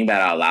saying that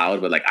out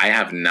loud, but like I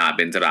have not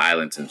been to the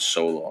islands in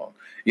so long.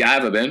 Yeah, I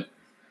haven't been.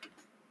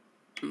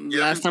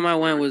 Last time I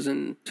went was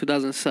in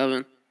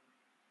 2007.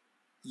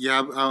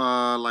 Yeah,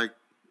 like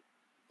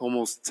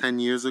almost 10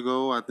 years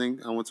ago, I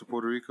think I went to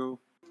Puerto Rico.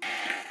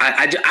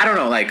 I don't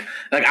know, like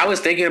I was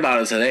thinking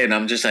about it today, and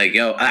I'm just like,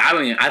 yo,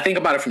 I mean, I think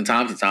about it from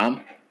time to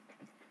time,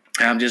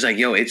 and I'm just like,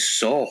 yo, it's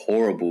so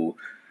horrible.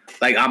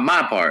 Like on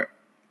my part,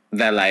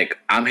 that like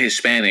I'm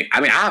Hispanic.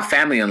 I mean, I have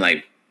family on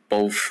like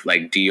both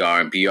like DR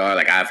and PR.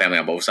 Like I have family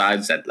on both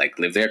sides that like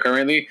live there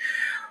currently,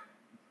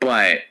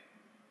 but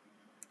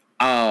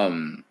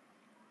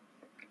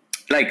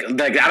like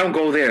I don't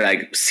go there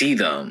like see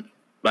them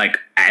like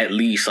at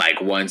least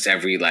like once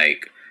every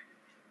like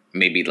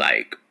maybe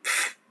like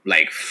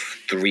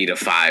 3 to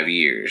 5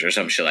 years or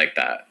some shit like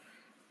that.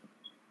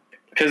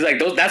 Cause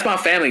like that's my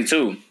family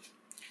too.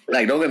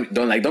 Like don't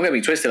get me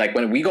twisted. Like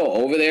when we go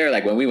over there,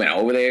 like when we went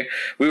over there,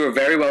 we were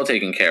very well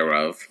taken care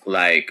of.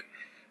 Like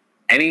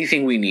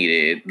anything we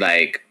needed,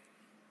 like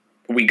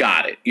we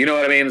got it. You know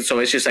what I mean? So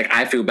it's just like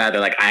I feel bad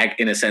that like I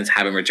in a sense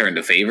haven't returned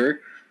the favor.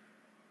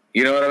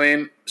 You know what I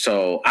mean?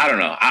 So I don't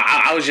know.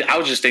 I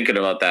was just thinking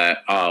about that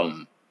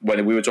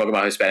when we were talking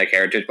about Hispanic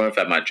Heritage Month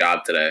at my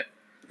job today.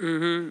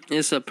 Mm-hmm.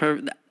 It's a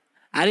perfect.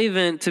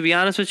 To be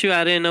honest with you,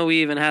 I didn't know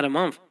we even had a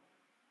month.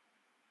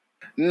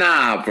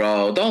 Nah,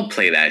 bro, don't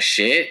play that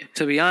shit.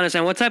 To be honest,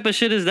 and what type of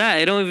shit is that?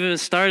 It don't even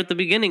start at the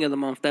beginning of the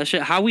month. That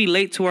shit. How we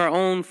late to our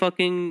own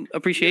fucking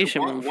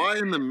appreciation month? Why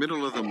in the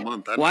middle of the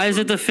month? Why is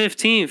it the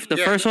 15th? The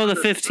first or the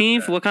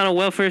 15th? What kind of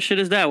welfare shit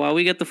is that? Why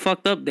we get the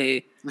fucked up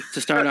day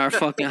to start our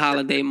fucking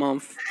holiday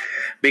month?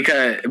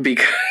 Because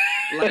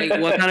like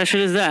what kind of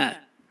shit is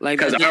that? Like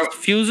just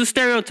fuse the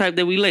stereotype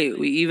that we late.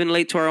 We even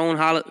late to our own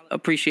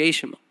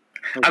appreciation month.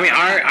 I mean,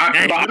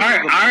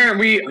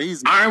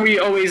 aren't we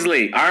always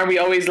late? Aren't we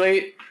always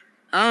late?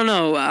 I don't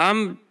know.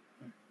 I'm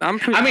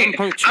punctual.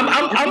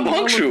 I'm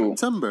punctual.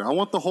 September. I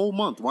want the whole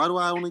month. Why do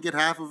I only get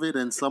half of it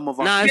and some of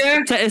our? Nah,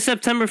 it's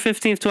September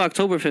 15th to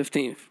October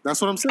 15th. That's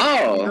what I'm saying.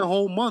 Oh, the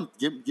whole month.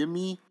 Give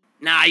me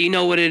Nah, you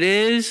know what it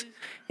is?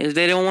 Is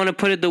they don't want to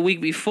put it the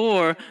week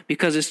before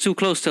because it's too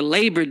close to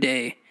Labor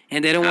Day.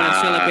 And they don't want to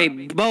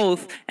celebrate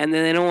both. And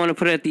then they don't want to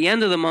put it at the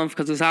end of the month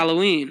because it's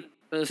Halloween.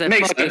 So they said,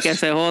 Makes fuck, they sense. can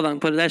say, hold on,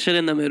 put that shit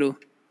in the middle.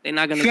 They're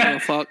not going to give a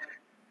fuck.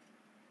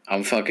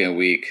 I'm fucking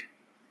weak.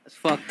 It's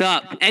fucked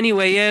up.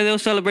 Anyway, yeah, they'll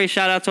celebrate.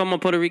 Shout out to all my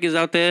Puerto Ricans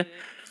out there.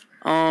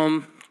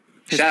 Shout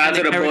out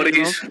to the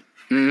bodies.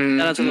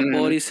 Shout out to the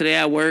bodies today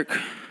at work.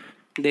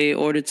 They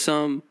ordered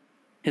some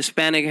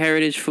Hispanic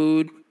heritage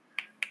food.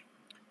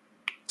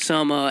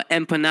 Some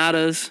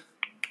empanadas.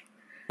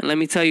 And let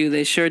me tell you,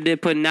 they sure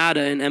did put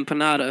nada in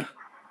empanada.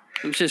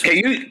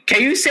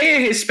 Can you say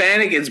it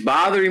Hispanic? It's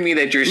bothering me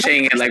that you're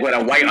saying it like with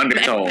a white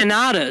undertone.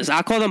 Empanadas.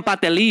 I call them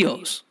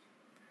patelillos.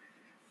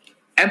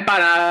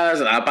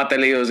 Empanadas,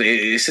 patelillos,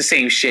 it's the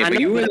same shit. I But know,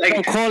 you were but I don't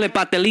like, call it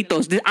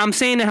patelitos. I'm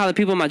saying it how the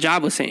people at my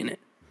job were saying it.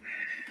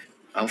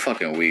 I'm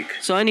fucking weak.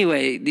 So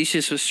anyway, these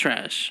shits was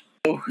trash.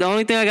 The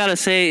only thing I gotta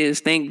say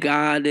is thank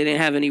God they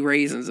didn't have any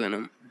raisins in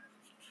them.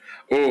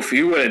 Oof,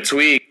 you would have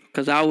tweaked.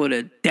 Cause I would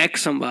have decked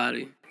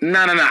somebody.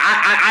 No.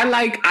 I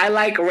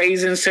like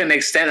raisins to an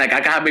extent. Like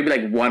I got maybe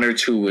like one or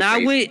two. Not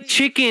raisins. with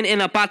chicken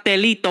in a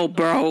patelito,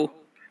 bro.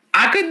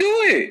 I could do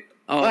it.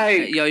 Oh,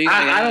 like yo,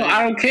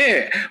 I don't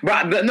care.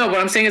 But no, what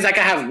I'm saying is I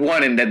can have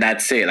one and then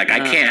that's it. Like I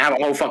can't have a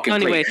whole fucking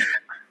anyway, plate.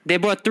 they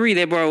brought 3.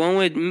 They brought one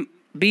with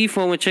beef,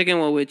 one with chicken,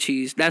 one with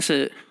cheese. That's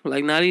it.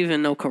 Like not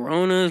even no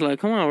Coronas. Like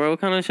come on, bro. What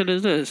kind of shit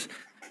is this?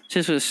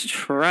 This was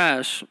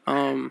trash.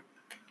 2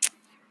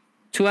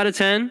 out of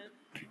 10.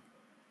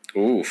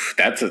 Oof,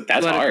 that's 2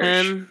 out of harsh.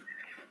 10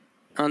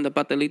 on the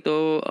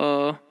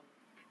patelito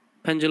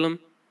pendulum.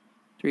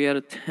 3 out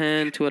of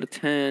 10. 2 out of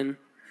 10.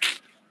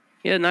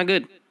 Yeah, not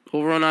good.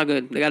 Overall, not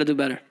good. They got to do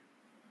better.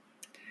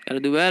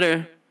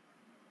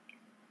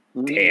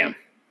 Damn.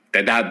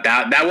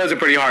 That was a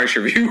pretty harsh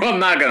review. I'm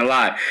not gonna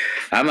lie.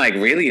 I'm like,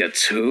 really, a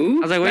 2? I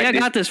was like, where y'all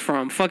got this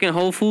from? Fucking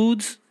Whole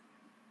Foods?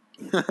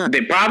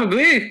 They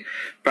probably.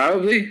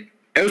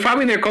 It was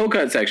probably in their cold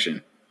cut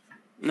section.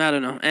 I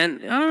don't know.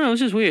 And I don't know. It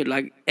was just weird.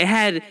 Like, it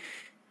had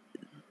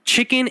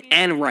chicken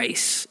and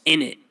rice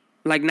in it.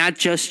 Like, not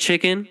just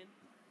chicken.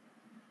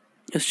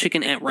 It was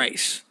chicken and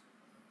rice.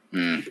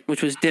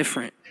 Which was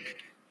different.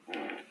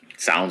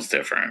 Sounds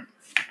different.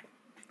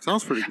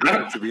 Sounds pretty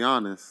good, to be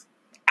honest.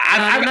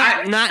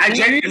 I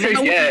genuinely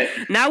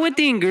forget. Not with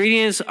the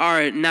ingredients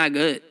are not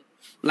good.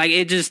 Like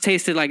it just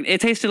tasted like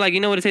you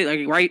know what it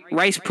tasted like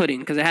rice pudding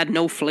because it had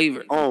no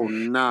flavor. Oh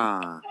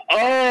nah.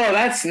 Oh,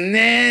 that's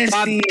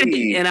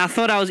nasty. And I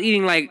thought I was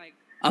eating like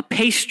a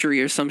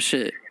pastry or some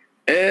shit.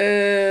 What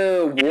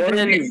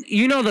And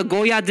you know the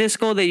Goya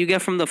disco that you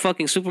get from the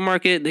fucking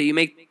supermarket that you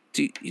make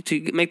to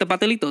make the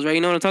patelitos, right?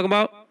 You know what I'm talking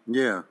about?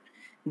 Yeah.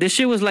 This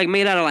shit was like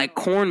made out of like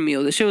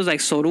cornmeal. This shit was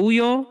like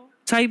sorullo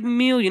type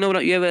meal. You know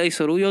what? You ever ate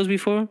sorullos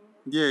before?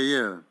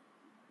 Yeah.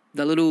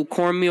 The little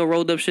cornmeal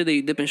rolled up shit that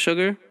you dip in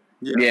sugar.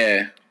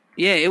 Yeah.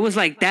 Yeah, it was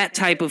like that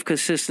type of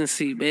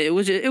consistency. But it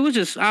was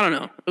just I don't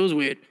know. It was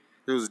weird.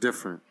 It was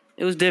different.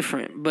 It was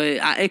different, but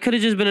it could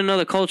have just been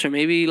another culture.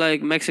 Maybe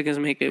like Mexicans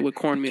make it with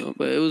cornmeal,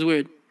 but it was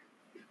weird.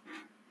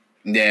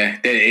 Yeah,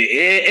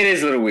 it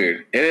is a little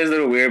weird. It is a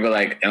little weird, but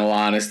like in all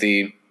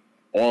honesty,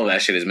 all of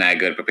that shit is mad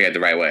good prepared the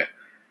right way.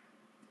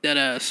 Dead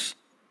ass.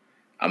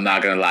 I'm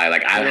not gonna lie.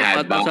 Like I've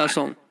had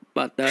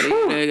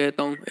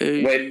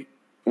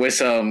with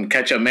some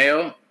ketchup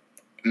mayo.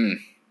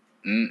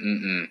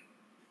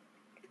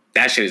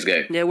 That shit is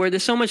good. Yeah, where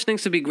there's so much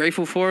things to be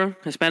grateful for.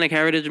 Hispanic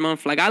Heritage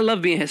Month. Like I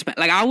love being Hispanic.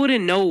 Like I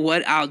wouldn't know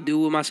what I'll do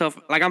with myself.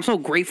 Like I'm so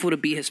grateful to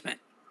be Hispanic.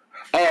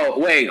 Oh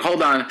wait,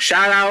 hold on.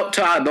 Shout out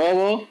to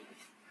Adobo.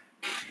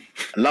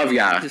 Love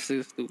y'all. This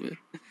is stupid.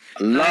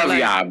 Love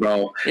y'all,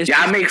 bro.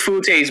 Y'all make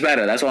food taste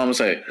better. That's what I'm gonna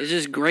say. It's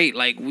just great.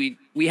 Like we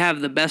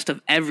have the best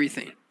of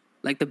everything.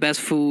 Like the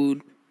best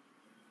food,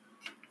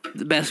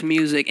 the best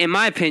music. In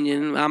my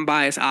opinion, I'm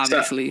biased,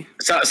 obviously.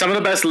 So some of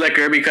the best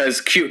liquor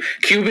because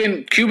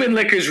Cuban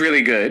liquor is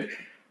really good,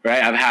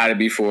 right? I've had it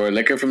before.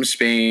 Liquor from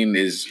Spain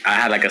I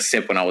had like a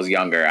sip when I was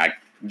younger. I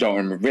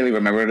don't really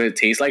remember what it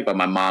tastes like, but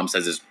my mom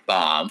says it's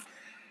bomb.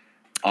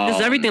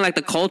 Just everything, like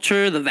the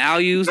culture, the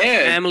values, the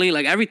family,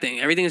 like everything.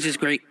 Everything is just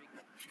great.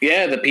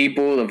 Yeah, the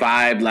people, the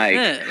vibe, like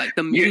like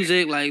the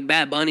music, like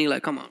Bad Bunny,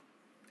 like come on.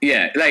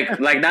 Yeah, like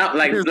now,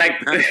 like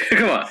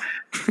come on,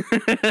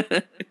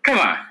 come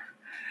on,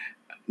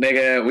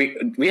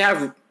 nigga. We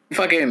have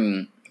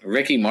fucking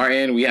Ricky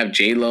Martin. We have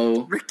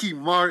J-Lo. Ricky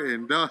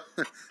Martin, dog.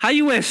 How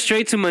you went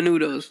straight to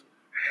Menudos?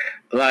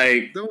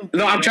 Like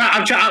no, I'm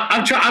trying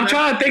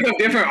to think of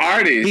different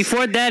artists.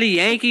 Before Daddy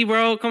Yankee,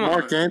 bro. Come on.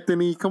 Mark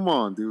Anthony, come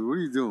on, dude. What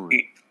are you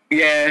doing?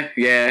 Yeah.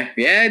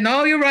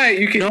 No, you're right.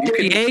 You can.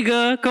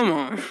 Noriega, come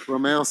on.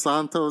 Romeo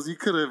Santos, you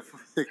could have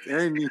picked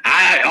any.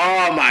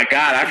 Oh my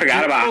god, I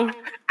forgot about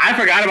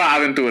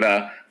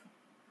Aventura.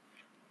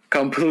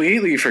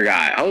 Completely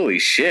forgot. Holy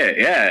shit.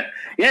 Yeah.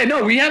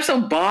 No, we have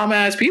some bomb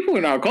ass people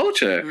in our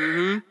culture.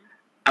 Mm-hmm.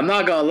 I'm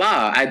not gonna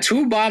lie. I had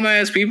 2 bomb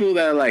ass people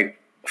that are like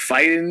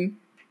fighting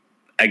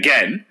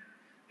again.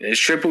 It's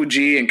Triple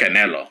G and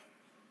Canelo.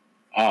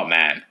 Oh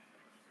man.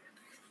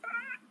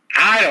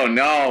 I don't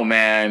know,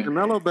 man.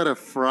 Canelo better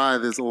fry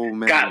this old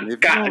man.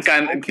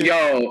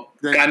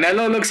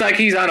 Canelo looks like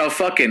he's on a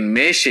fucking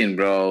mission,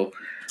 bro.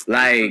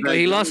 Like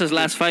he lost his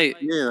last fight.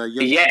 Yeah,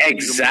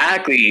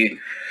 exactly.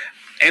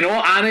 In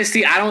all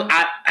honesty,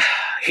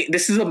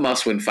 this is a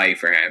must-win fight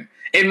for him,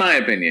 in my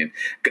opinion.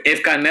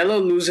 If Canelo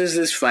loses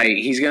this fight,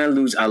 he's gonna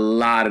lose a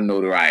lot of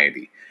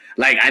notoriety.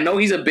 Like, I know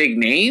he's a big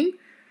name,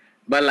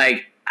 but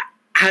like,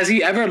 has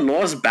he ever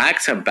lost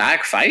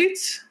back-to-back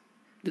fights?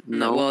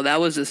 No. Well,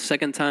 that was the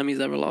second time he's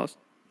ever lost.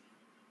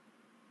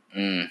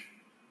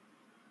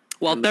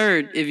 Well,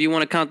 third, if you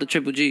want to count the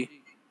Triple G.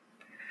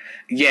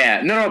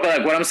 Yeah, no, but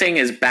like what I'm saying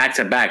is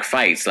back-to-back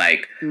fights.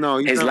 Like, no,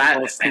 he's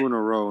lost 2 in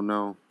a row.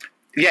 No.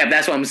 Yeah,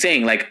 that's what I'm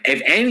saying. Like,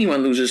 if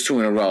anyone loses 2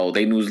 in a row,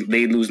 they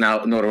lose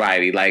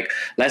notoriety. Like,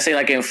 let's say,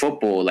 like in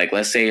football, like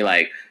let's say,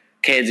 like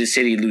Kansas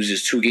City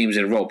loses 2 games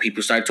in a row,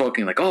 people start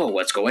talking like, "Oh,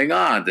 what's going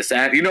on?" This,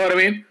 that, you know what I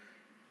mean?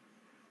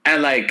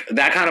 And like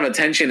that kind of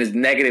attention is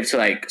negative to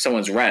like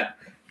someone's rep.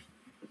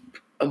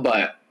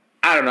 But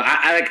I don't know.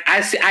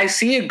 I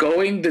see it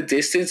going the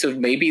distance of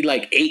maybe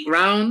like 8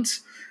 rounds,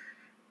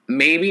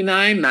 maybe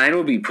 9. 9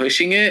 will be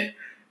pushing it.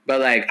 But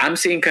like I'm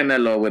seeing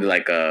Canelo with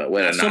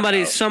a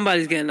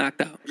somebody's getting knocked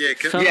out. Yeah,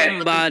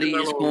 somebody's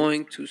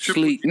going to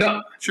sleep.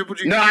 No, Triple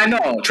G. No, I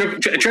know.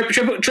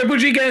 Triple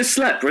G getting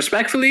slept.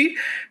 Respectfully,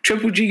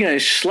 Triple G getting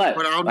slept.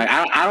 But I don't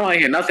want to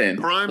hear nothing.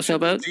 Prime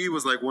Triple G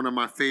was like one of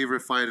my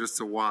favorite fighters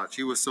to watch.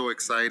 He was so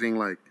exciting,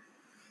 like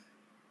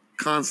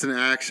constant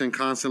action,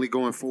 constantly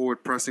going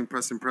forward, pressing.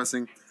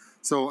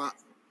 So,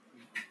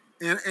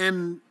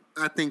 and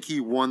I think he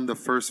won the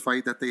first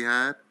fight that they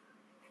had.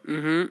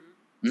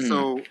 Mm-hmm.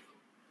 So.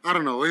 I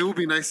don't know. It would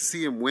be nice to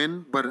see him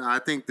win, but I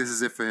think this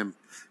is it for him.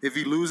 If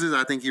he loses,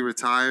 I think he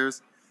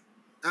retires.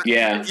 I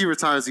think he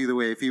retires either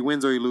way. If he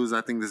wins or he loses,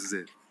 I think this is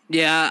it.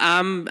 Yeah,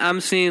 I'm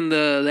seeing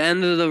the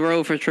end of the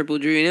road for Triple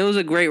G, and it was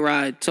a great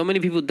ride. So many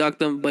people ducked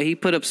him, but he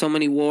put up so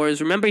many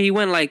wars. Remember, he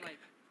went like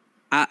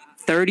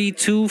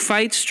 32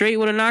 fights straight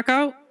with a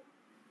knockout.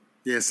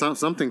 Yeah,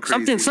 something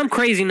crazy. Some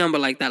crazy number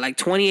like that, like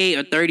 28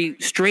 or 30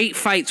 straight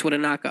fights with a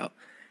knockout.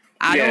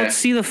 I don't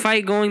see the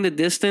fight going the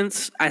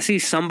distance. I see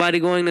somebody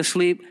going to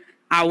sleep.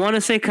 I want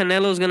to say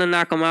Canelo's going to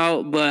knock him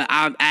out, but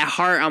at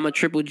heart, I'm a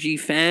Triple G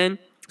fan.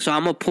 So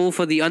I'm going to pull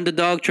for the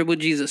underdog. Triple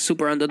G is a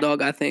super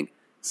underdog, I think.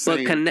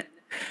 Same.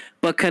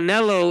 But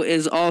Canelo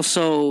is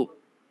also,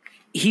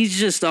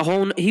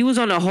 he was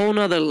on a whole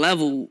nother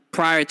level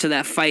prior to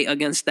that fight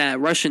against that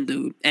Russian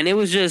dude. And it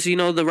was just,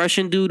 the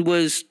Russian dude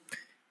was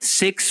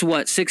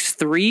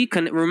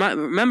 6'3"?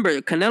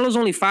 Remember, Canelo's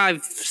only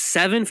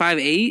 5'7",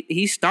 5'8".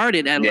 He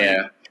started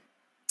at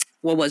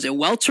what was it,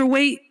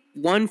 welterweight,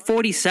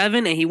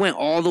 147, and he went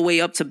all the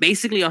way up to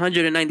basically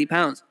 190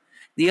 pounds.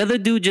 The other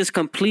dude just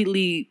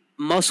completely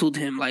muscled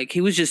him. Like, he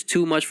was just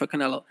too much for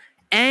Canelo.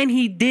 And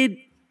he did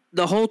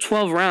the whole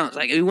 12 rounds.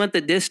 Like, he went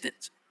the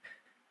distance.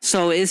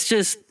 So it's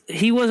just,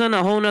 he was on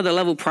a whole nother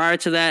level prior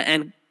to that.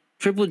 And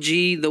Triple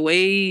G, the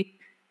way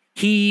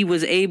he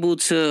was able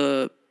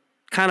to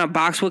kind of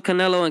box with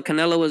Canelo, and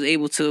Canelo was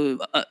able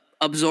to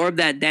absorb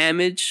that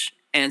damage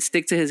and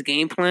stick to his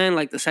game plan,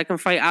 like the second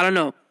fight. I don't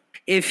know.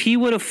 If he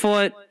would have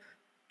fought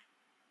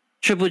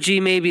Triple G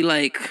maybe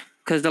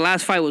because the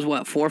last fight was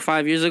 4 or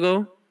 5 years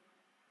ago?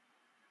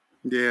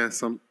 Yeah, I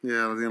think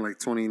like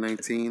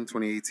 2019,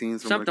 2018,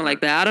 something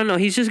like that. I don't know.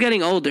 He's just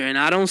getting older, and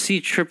I don't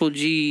see Triple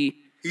G.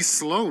 He's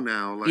slow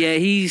now. Yeah,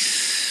 he's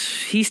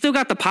still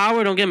got the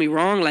power, don't get me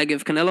wrong. Like,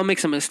 if Canelo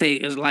makes a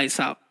mistake, it's lights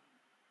out.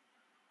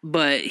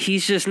 But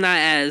he's just not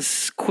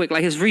as quick.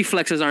 Like, his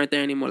reflexes aren't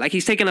there anymore. Like,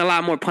 he's taking a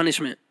lot more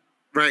punishment.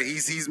 Right.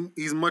 He's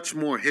much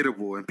more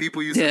hittable. And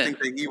people used to think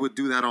that he would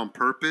do that on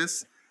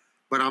purpose.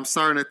 But I'm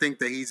starting to think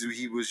that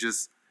he was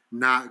just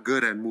not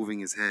good at moving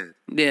his head.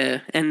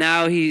 Yeah. And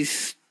now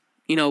he's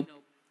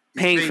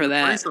paying for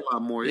that. Price a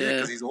lot more. Yeah,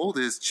 because he's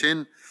older. His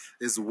chin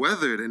is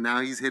weathered. And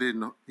now he's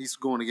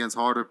going against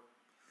harder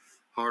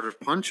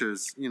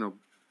punchers.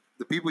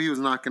 The people he was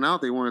knocking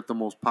out, they weren't the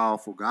most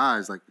powerful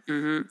guys. Like,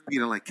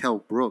 beating like Kell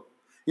Brook.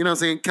 You know what I'm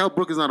saying? Kell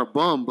Brook is not a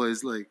bum, but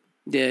it's like...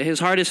 Yeah,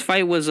 his hardest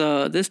fight was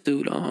this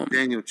dude.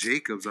 Daniel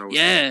Jacobs, I was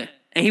and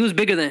he was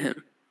bigger than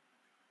him.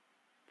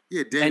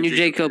 Yeah, Daniel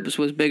Jacobs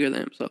was bigger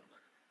than him, so...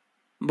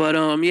 But,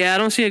 I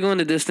don't see it going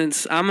the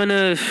distance. I'm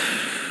gonna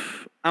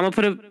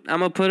put a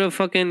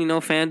fucking,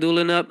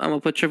 FanDueling up. I'm gonna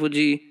put Triple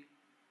G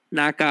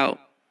knockout.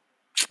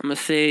 I'm gonna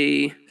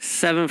say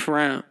 7th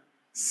round.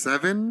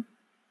 7?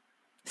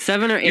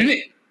 7 or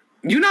 8.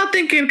 You not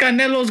thinking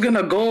Canelo's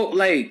gonna go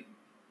like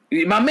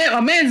my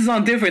man's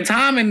on different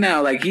timing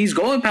now. Like, he's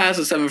going past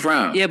the 7th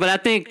round. Yeah, but I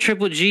think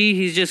Triple G,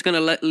 he's just gonna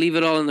leave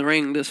it all in the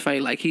ring this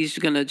fight. Like, he's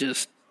gonna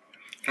just.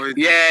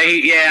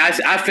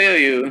 I feel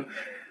you.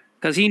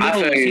 Because he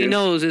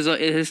knows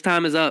his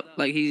time is up.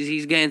 Like,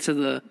 he's getting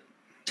to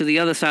the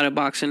other side of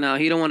boxing now.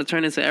 He don't want to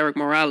turn into Eric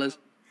Morales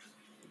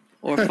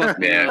or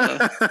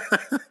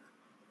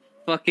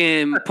fucking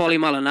Paulie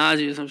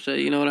Malignaggi or some shit.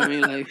 You know what I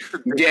mean? Like,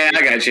 yeah,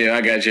 I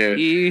got you.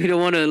 You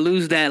don't want to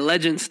lose that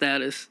legend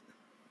status.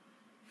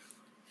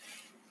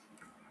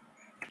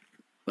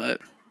 But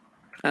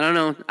I don't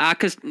know.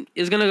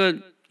 It's gonna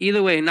go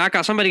either way.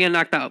 Knockout. Somebody get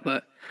knocked out,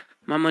 but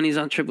my money's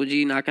on Triple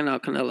G knocking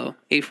out Canelo.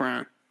 8th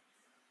round.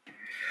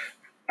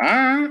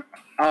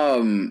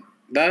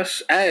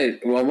 That's hey.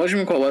 Well, what's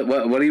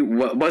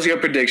your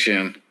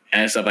prediction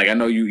and stuff? Like I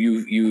know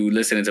you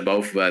listening to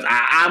both of us.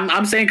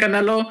 I'm saying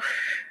Canelo.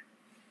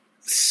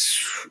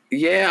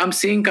 Yeah, I'm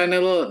seeing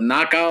Canelo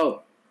knock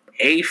out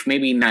 8th,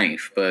 maybe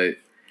 9th, but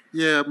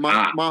yeah,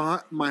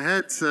 my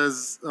head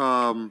says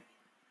Canelo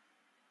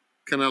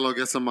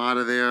gets him out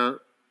of there.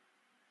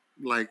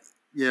 Like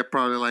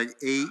probably like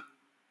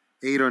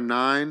 8 or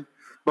 9.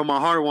 But my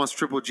heart wants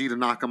Triple G to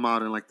knock him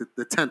out in like the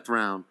 10th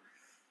round.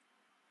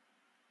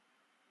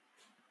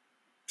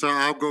 So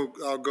I'll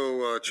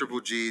go Triple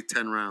G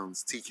 10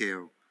 rounds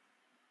TKO.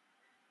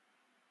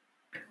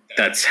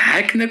 The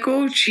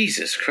technical?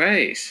 Jesus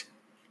Christ.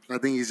 I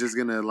think he's just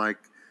gonna like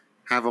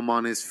have him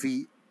on his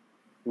feet,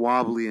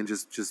 wobbly, and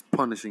just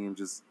punishing him.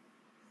 Just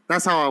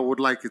that's how I would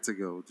like it to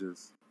go.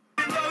 Just.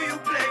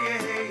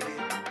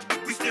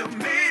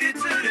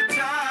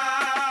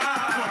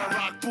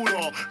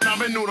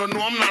 No,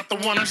 I'm not the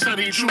one I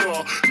studied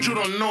judo. You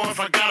don't know if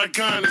I got a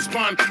gun. It's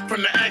fun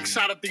from the X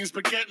side of things,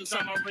 but get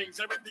inside my rings,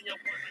 everything.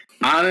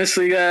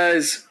 Honestly,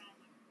 guys,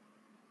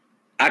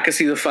 I could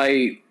see the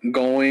fight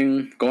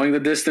going the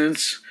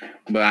distance,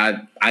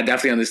 but I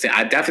definitely understand.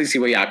 I definitely see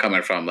where y'all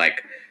coming from.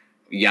 Like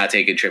y'all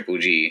taking Triple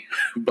G,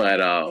 but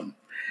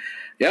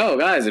yo,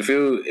 guys, it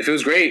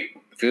feels great.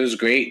 It feels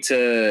great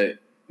to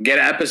get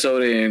an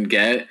episode and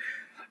get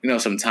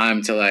some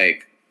time to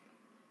like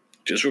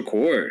just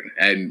record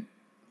and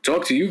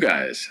talk to you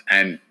guys,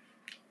 and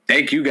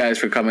thank you guys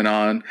for coming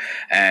on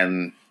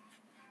and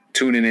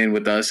tuning in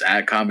with us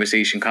at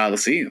Conversation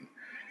Coliseum.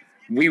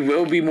 We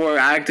will be more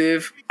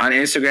active on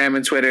Instagram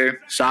and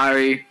Twitter.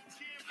 Sorry,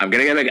 I'm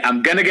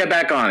gonna get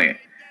back on it.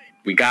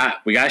 We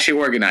got shit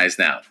organized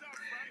now.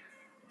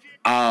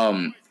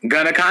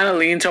 Gonna kind of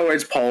lean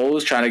towards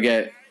polls, trying to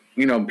get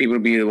people to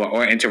be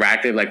more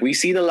interactive. Like we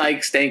see the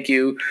likes, thank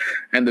you,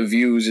 and the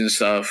views and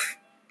stuff.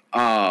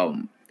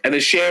 And the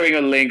sharing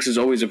of links is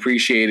always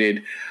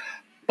appreciated.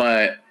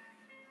 But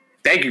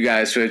thank you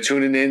guys for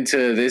tuning in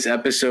to this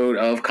episode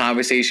of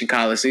Conversation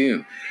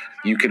Coliseum.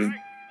 You can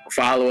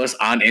follow us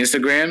on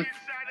Instagram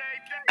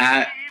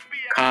at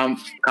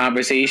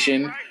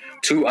Conversation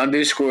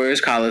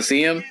 2_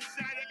 Coliseum.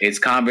 It's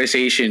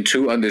Conversation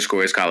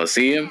 2_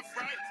 Coliseum.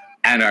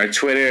 And our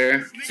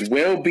Twitter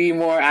will be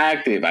more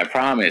active. I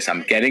promise.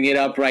 I'm getting it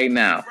up right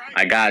now.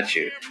 I got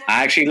you.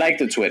 I actually like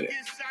the Twitter.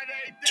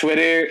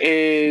 Twitter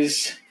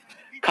is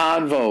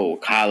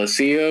Convo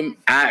Coliseum,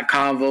 at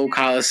Convo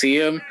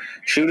Coliseum.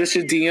 Shoot us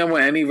a DM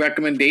with any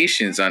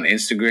recommendations on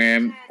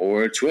Instagram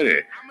or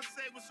Twitter.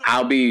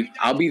 I'll be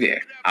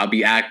there. I'll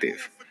be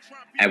active.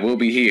 And we'll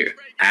be here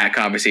at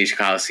Conversation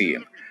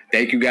Coliseum.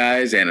 Thank you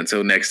guys, and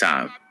until next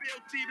time.